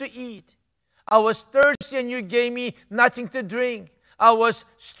nothing to eat. I was thirsty, and you gave me nothing to drink. I was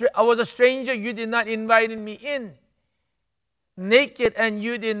a stranger, you did not invite me in. Naked, and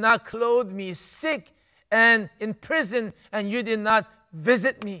you did not clothe me. Sick and in prison, and you did not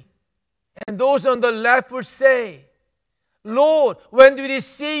visit me. And those on the left would say, Lord, when did we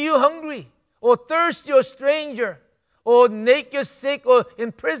see you hungry, or thirsty, or stranger, or naked, sick, or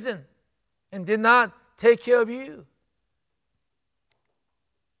in prison, and did not take care of you?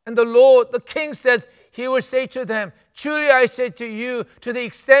 And the Lord, the King says, he will say to them, truly I say to you, to the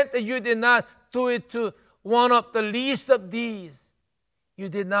extent that you did not do it to one of the least of these, you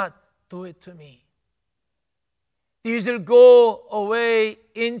did not do it to me. These will go away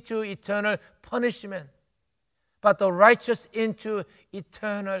into eternal punishment, but the righteous into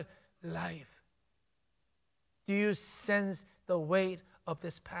eternal life. Do you sense the weight of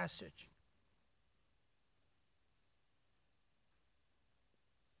this passage?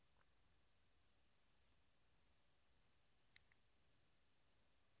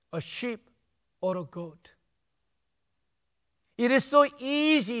 A sheep or a goat. It is so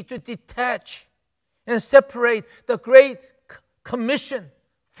easy to detach and separate the Great Commission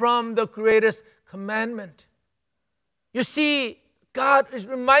from the greatest commandment. You see, God is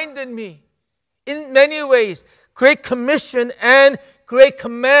reminding me in many ways, Great Commission and Great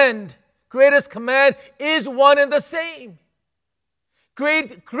Command, greatest command is one and the same.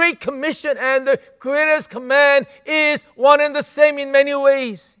 Great Commission and the greatest command is one and the same in many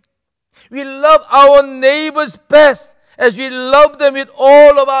ways. We love our neighbors best as we love them with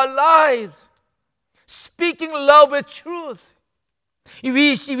all of our lives. Speaking love with truth.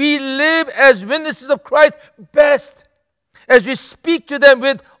 We live as witnesses of Christ best as we speak to them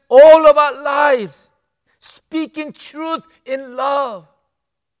with all of our lives. Speaking truth in love.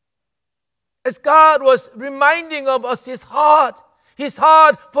 As God was reminding of us His heart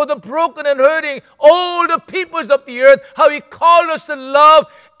for the broken and hurting, all the peoples of the earth, how He called us to love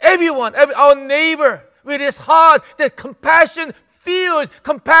everyone, our neighbor, with His heart, that compassion feels,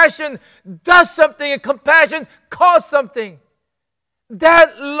 compassion does something, and compassion causes something.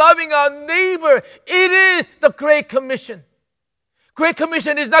 That loving our neighbor, it is the Great Commission. Great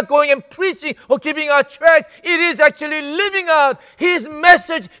Commission is not going and preaching or giving out tracts. It is actually living out His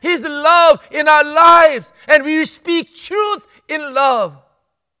message, His love in our lives. And we speak truth in love.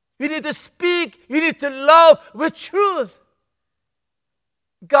 We need to speak, we need to love with truth.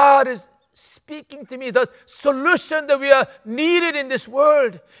 God is speaking to me. The solution that we are needed in this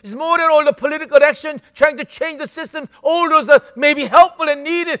world is more than all the political action trying to change the system. All those are maybe helpful and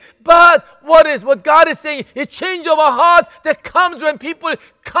needed. But what God is saying, a change of our heart that comes when people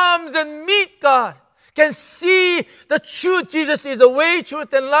comes and meet God, can see the truth. Jesus is the way,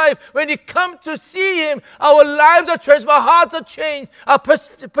 truth, and life. When you come to see Him, our lives are changed, our hearts are changed, our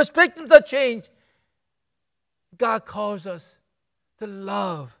perspectives are changed. God calls us to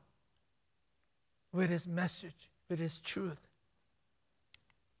love with His message, with His truth.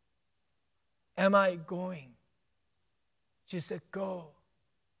 Am I going? She said, go.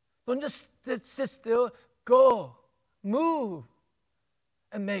 Don't just sit still. Go. Move.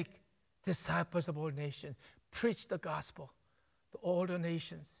 And make disciples of all nations. Preach the gospel to all the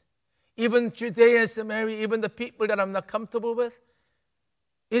nations. Even Judea and Samaria, even the people that I'm not comfortable with.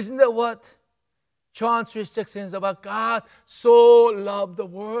 Isn't that what John 3:16 is about? God so loved the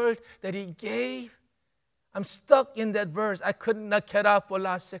world that He gave. I'm stuck in that verse. I could not get out for the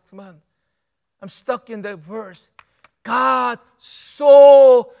last 6 months. I'm stuck in that verse. God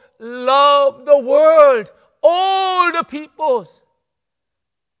so loved the world, all the peoples.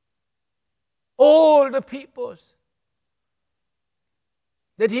 All the peoples.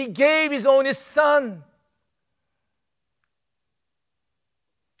 That He gave His only Son.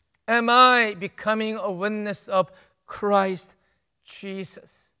 Am I becoming a witness of Christ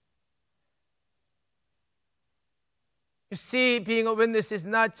Jesus? You see, being a witness is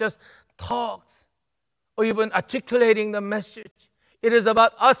not just talks or even articulating the message. It is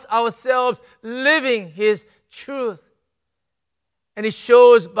about us ourselves living His truth. And it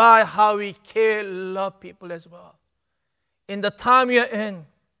shows by how we care, love people as well. In the time we are in,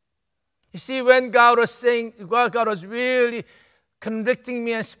 you see, when God was really convicting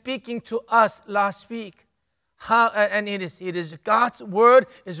me and speaking to us last week, it is God's word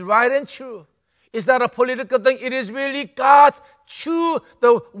is right and true. It's not a political thing. It is really God's true,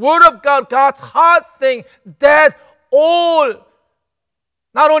 the word of God, God's heart thing, that all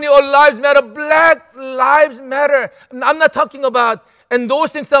Not only all lives matter, black lives matter. I'm not talking about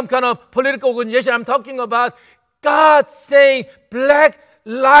endorsing some kind of political organization. I'm talking about God saying black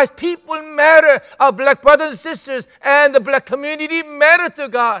lives, people matter. Our black brothers and sisters and the black community matter to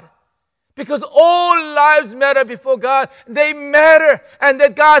God. Because all lives matter before God. They matter. And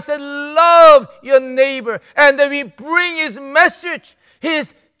that God said, love your neighbor. And that we bring His message,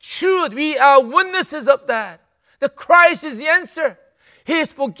 His truth. We are witnesses of that. That Christ is the answer.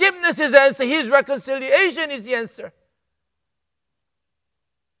 His forgiveness is the answer. His reconciliation is the answer.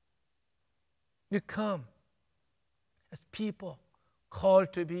 We come as people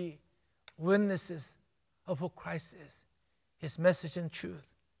called to be witnesses of who Christ is, His message and truth.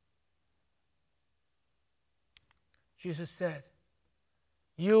 Jesus said,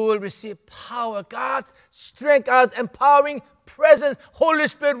 you will receive power, God's strength, God's empowering presence, Holy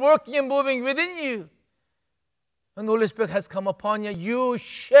Spirit working and moving within you. When the Holy Spirit has come upon you, you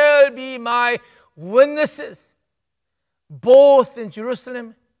shall be my witnesses, both in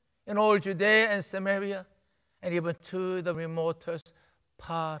Jerusalem, in all Judea and Samaria, and even to the remotest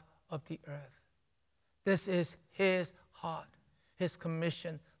part of the earth. This is His heart, His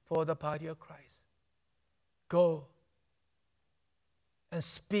commission for the body of Christ. Go and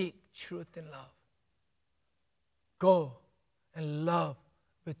speak truth in love. Go and love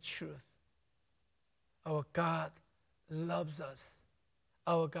with truth. Our God loves us.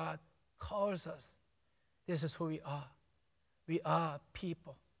 Our God calls us. This is who we are. We are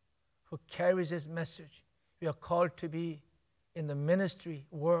people who carries His message. We are called to be in the ministry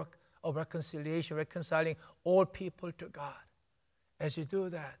work of reconciliation, reconciling all people to God. As you do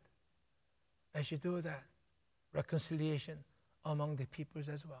that, reconciliation among the peoples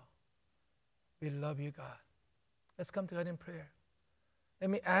as well. We love you, God. Let's come to God in prayer.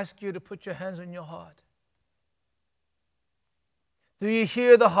 Let me ask you to put your hands on your heart. Do you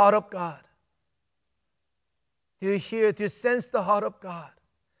hear the heart of God? Do you sense the heart of God?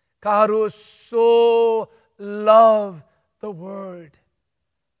 God who so loved the world,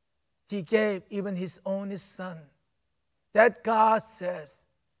 He gave even His only Son. That God says,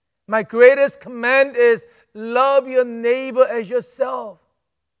 my greatest command is love your neighbor as yourself.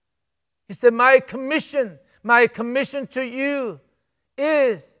 He said, my commission to you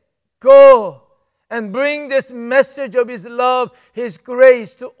is go and bring this message of His love, His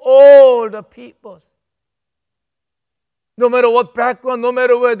grace to all the peoples. No matter what background, no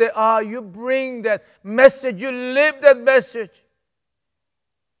matter where they are, you bring that message, you live that message,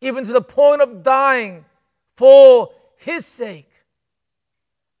 even to the point of dying for His sake.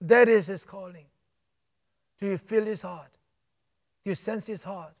 That is His calling. Do you feel His heart? Do you sense His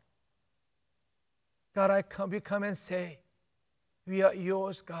heart? God, we come and say, we are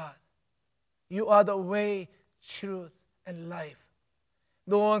yours, God. You are the way, truth, and life.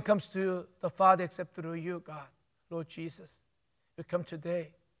 No one comes to the Father except through you, God, Lord Jesus. We come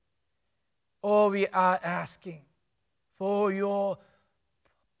today. Oh, we are asking for your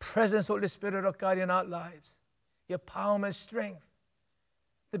presence, Holy Spirit of God, in our lives, your power and strength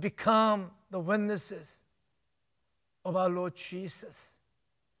to become the witnesses of our Lord Jesus.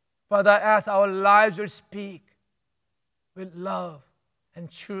 Father, I ask our lives will speak with love and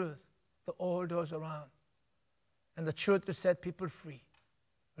truth to all those around. And the truth to set people free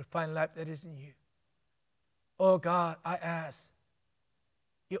will find life that is in you. Oh God, I ask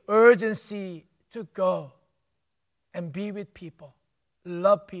your urgency to go and be with people,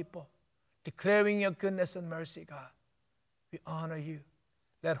 love people, declaring your goodness and mercy, God. We honor you.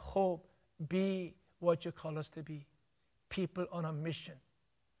 Let hope be what you call us to be. People on a mission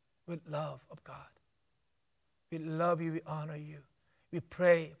with love of God. We love you, we honor you. We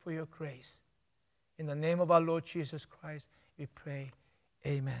pray for your grace. In the name of our Lord Jesus Christ, we pray.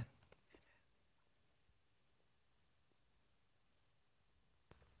 Amen.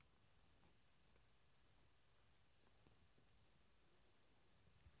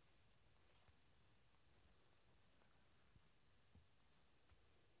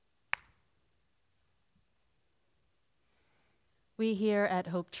 We here at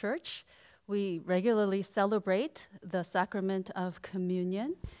Hope Church, we regularly celebrate the sacrament of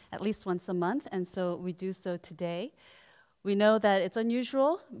communion at least once a month, and so we do so today. We know that it's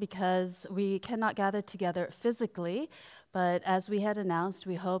unusual because we cannot gather together physically, but as we had announced,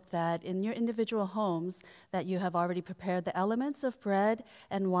 we hope that in your individual homes that you have already prepared the elements of bread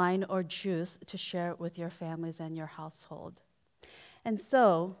and wine or juice to share with your families and your household. And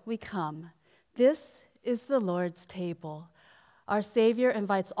so we come. This is the Lord's table. Our Savior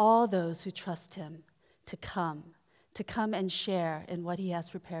invites all those who trust Him to come and share in what He has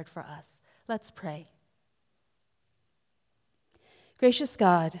prepared for us. Let's pray. Gracious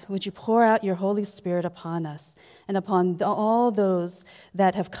God, would you pour out your Holy Spirit upon us and upon all those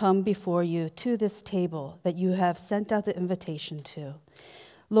that have come before you to this table that you have sent out the invitation to.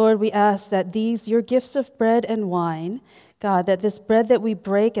 Lord, we ask that these, your gifts of bread and wine, God, that this bread that we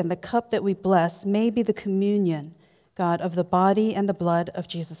break and the cup that we bless may be the communion, God, of the body and the blood of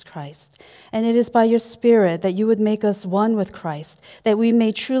Jesus Christ. And it is by your Spirit that you would make us one with Christ, that we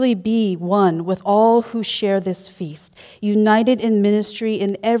may truly be one with all who share this feast, united in ministry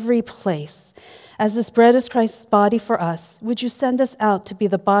in every place. As this bread is Christ's body for us, would you send us out to be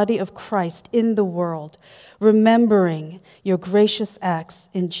the body of Christ in the world, remembering your gracious acts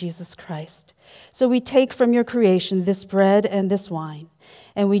in Jesus Christ. So we take from your creation this bread and this wine,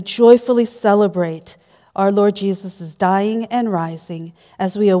 and we joyfully celebrate our Lord Jesus' dying and rising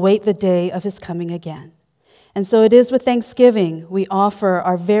as we await the day of his coming again. And so it is with thanksgiving we offer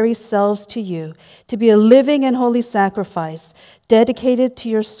our very selves to you to be a living and holy sacrifice dedicated to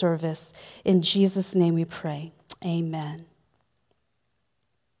your service. In Jesus' name we pray. Amen.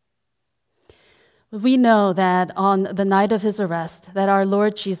 We know that on the night of his arrest, that our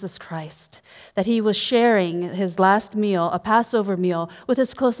Lord Jesus Christ, that he was sharing his last meal, a Passover meal, with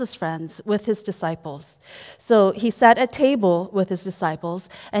his closest friends, with his disciples. So he sat at table with his disciples,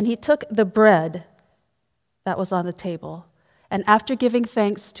 and he took the bread that was on the table, and after giving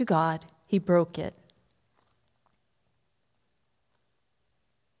thanks to God, he broke it.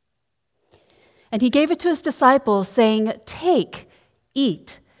 And he gave it to his disciples, saying, "Take,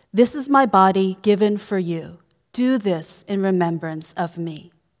 eat. This is my body given for you. Do this in remembrance of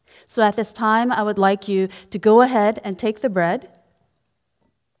me." So at this time, I would like you to go ahead and take the bread.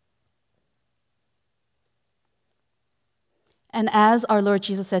 And as our Lord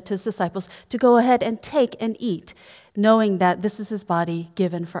Jesus said to his disciples, to go ahead and take and eat, knowing that this is his body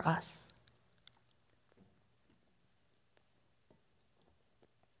given for us.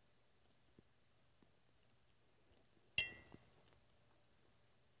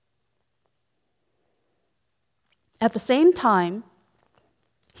 At the same time,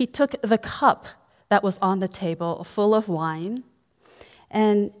 he took the cup that was on the table full of wine,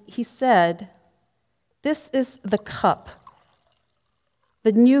 and he said, "This is the cup,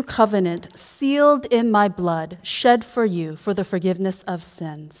 the new covenant, sealed in my blood, shed for you for the forgiveness of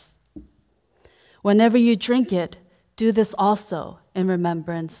sins. Whenever you drink it, do this also in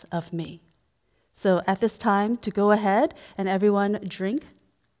remembrance of me." So at this time, to go ahead and everyone drink.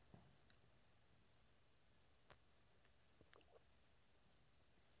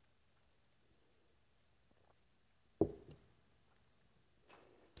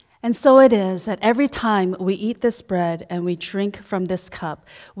 And so it is that every time we eat this bread and we drink from this cup,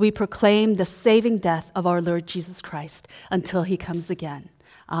 we proclaim the saving death of our Lord Jesus Christ until he comes again.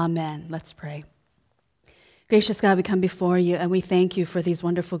 Amen. Let's pray. Gracious God, we come before you and we thank you for these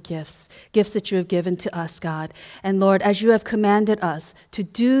wonderful gifts that you have given to us, God. And Lord, as you have commanded us to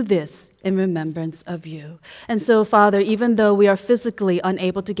do this in remembrance of you. And so, Father, even though we are physically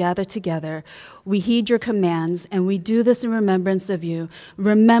unable to gather together, we heed your commands and we do this in remembrance of you,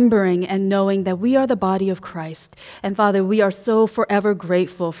 remembering and knowing that we are the body of Christ. And Father, we are so forever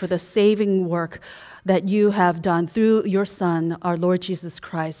grateful for the saving work that you have done through your Son, our Lord Jesus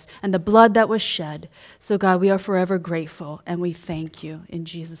Christ, and the blood that was shed. So God, we are forever grateful, and we thank you. In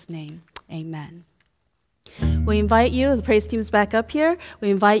Jesus' name, amen. We invite you, the praise team is back up here,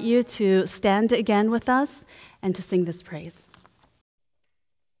 we invite you to stand again with us and to sing this praise.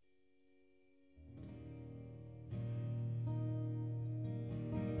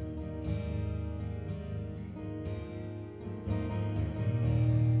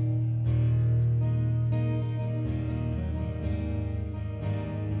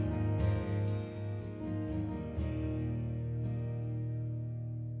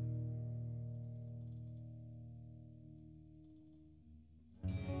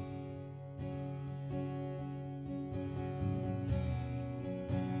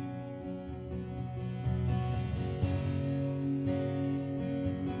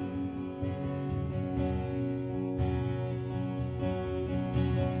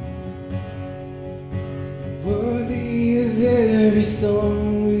 Worthy of every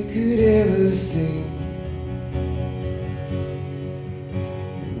song we could ever sing,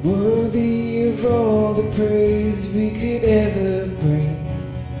 worthy of all the praise we could ever bring,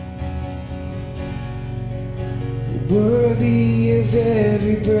 worthy of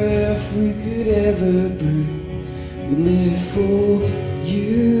every breath we could ever breathe. We live for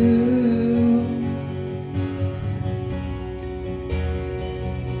you.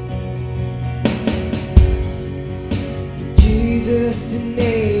 Jesus, the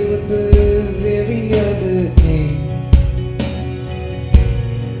name above every other name.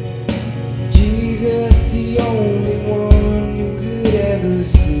 the only one who could ever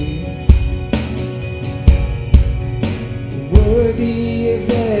see. Worthy of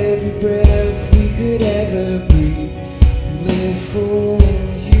every breath we could ever breathe. Live for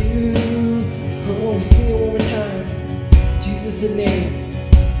you. Oh, sing it one more time. Jesus, the name.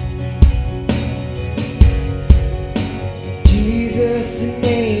 Jesus, the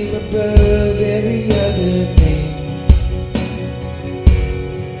name above every other name.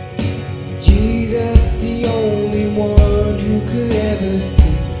 Jesus, the only one who could ever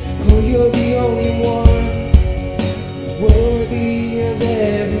sing. Oh, you're the only one, worthy of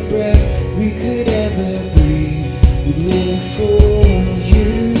every breath we could ever breathe. We live for you.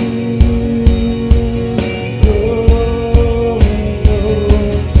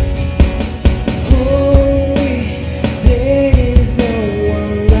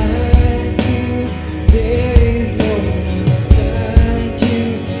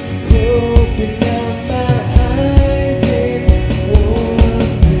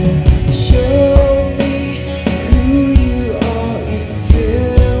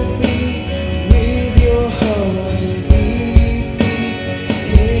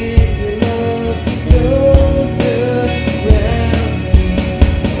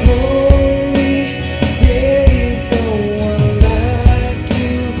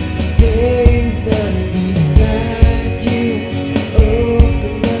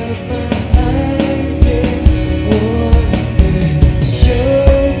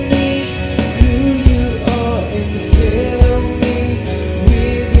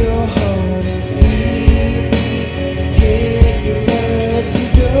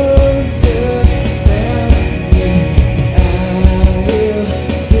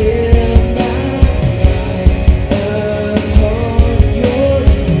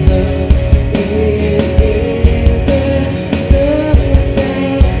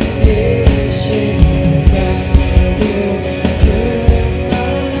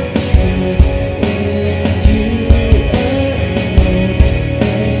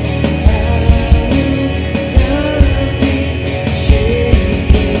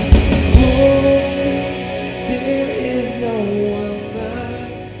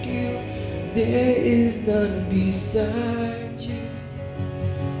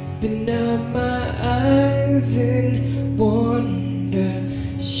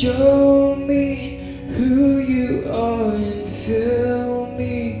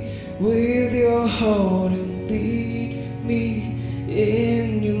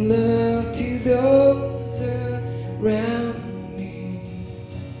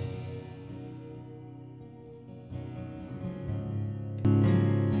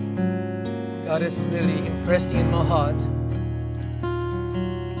 God is really impressing in my heart.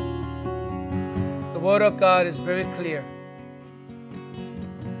 The Word of God is very clear.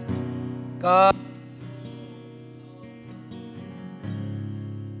 God,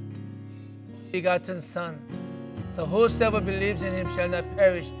 begotten Son, so whosoever believes in Him shall not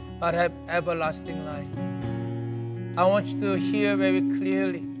perish but have everlasting life. I want you to hear very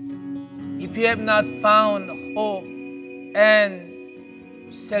clearly. If you have not found hope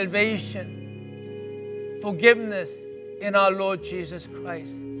and salvation, forgiveness in our Lord Jesus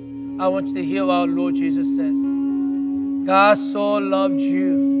Christ, I want you to hear what our Lord Jesus says. God so loved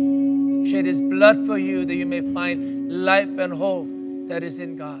you, shed His blood for you, that you may find life and hope that is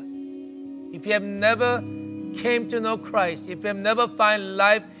in God. If you have never came to know Christ, if you have never find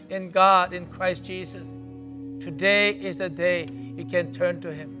life in God, in Christ Jesus, today is the day you can turn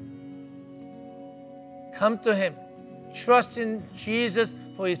to Him. Come to Him. Trust in Jesus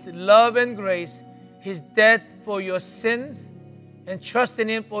for His love and grace, His death for your sins, and trust in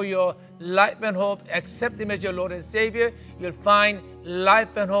Him for your life and hope. Accept Him as your Lord and Savior. You'll find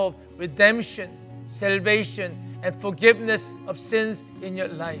life and hope, redemption, salvation, and forgiveness of sins in your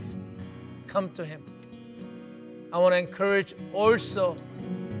life. Come to Him. I want to encourage also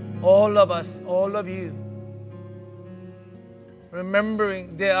all of us, all of you,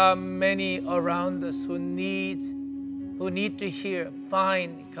 remembering there are many around us who need to hear,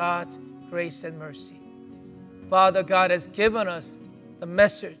 find God's grace and mercy. Father, God has given us the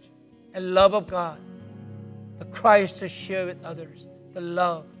message and love of God, the Christ to share with others, the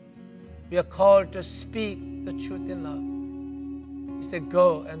love. We are called to speak the truth in love. He said,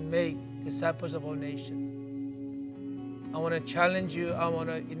 go and make disciples of all nations. I want to challenge you. I want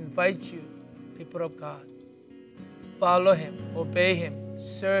to invite you, people of God. Follow Him, obey Him,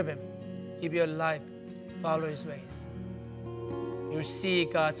 serve Him, give your life, follow His ways. You'll see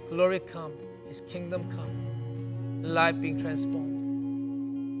God's glory come, His kingdom come, life being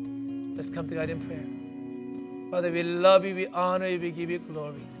transformed. Let's come to God in prayer. Father, we love you, we honor you, we give you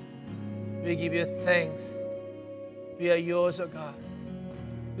glory. We give you thanks. We are yours, oh God.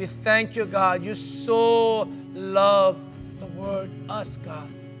 We thank you, God. You so love the world, us, God.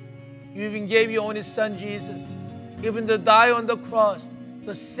 You even gave your only Son, Jesus, even to die on the cross,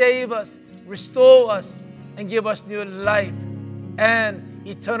 to save us, restore us, and give us new life and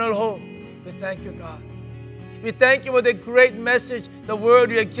eternal hope. We thank you, God. We thank you for the great message, the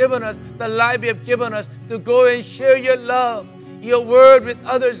word you have given us, the life you have given us, to go and share your love, your word with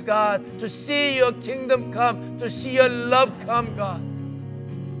others, God, to see your kingdom come, to see your love come, God.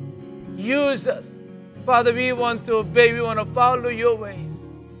 Use us. Father, we want to obey. We want to follow your ways.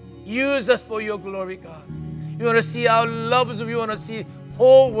 Use us for your glory, God. We want to see our lovers. We want to see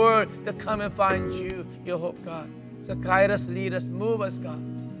whole world to come and find you, your hope, God. So guide us, lead us, move us, God.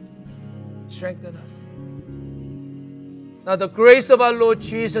 Strengthen us. Now the grace of our Lord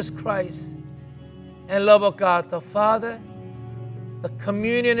Jesus Christ and love of God the Father, the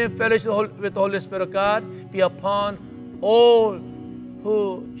communion and fellowship with the Holy Spirit of God be upon all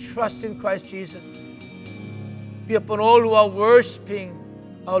who trust in Christ Jesus. Be upon all who are worshiping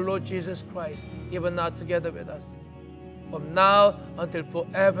our Lord Jesus Christ, even now together with us. From now until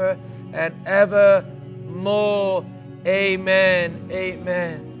forever and evermore. Amen.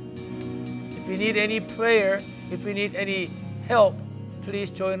 Amen. If you need any prayer, if you need any help, please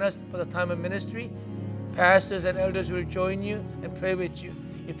join us for the time of ministry. Pastors and elders will join you and pray with you.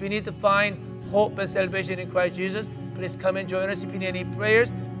 If you need to find hope and salvation in Christ Jesus, please come and join us. If you need any prayers,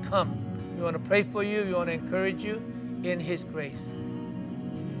 come. We want to pray for you. We want to encourage you in His grace.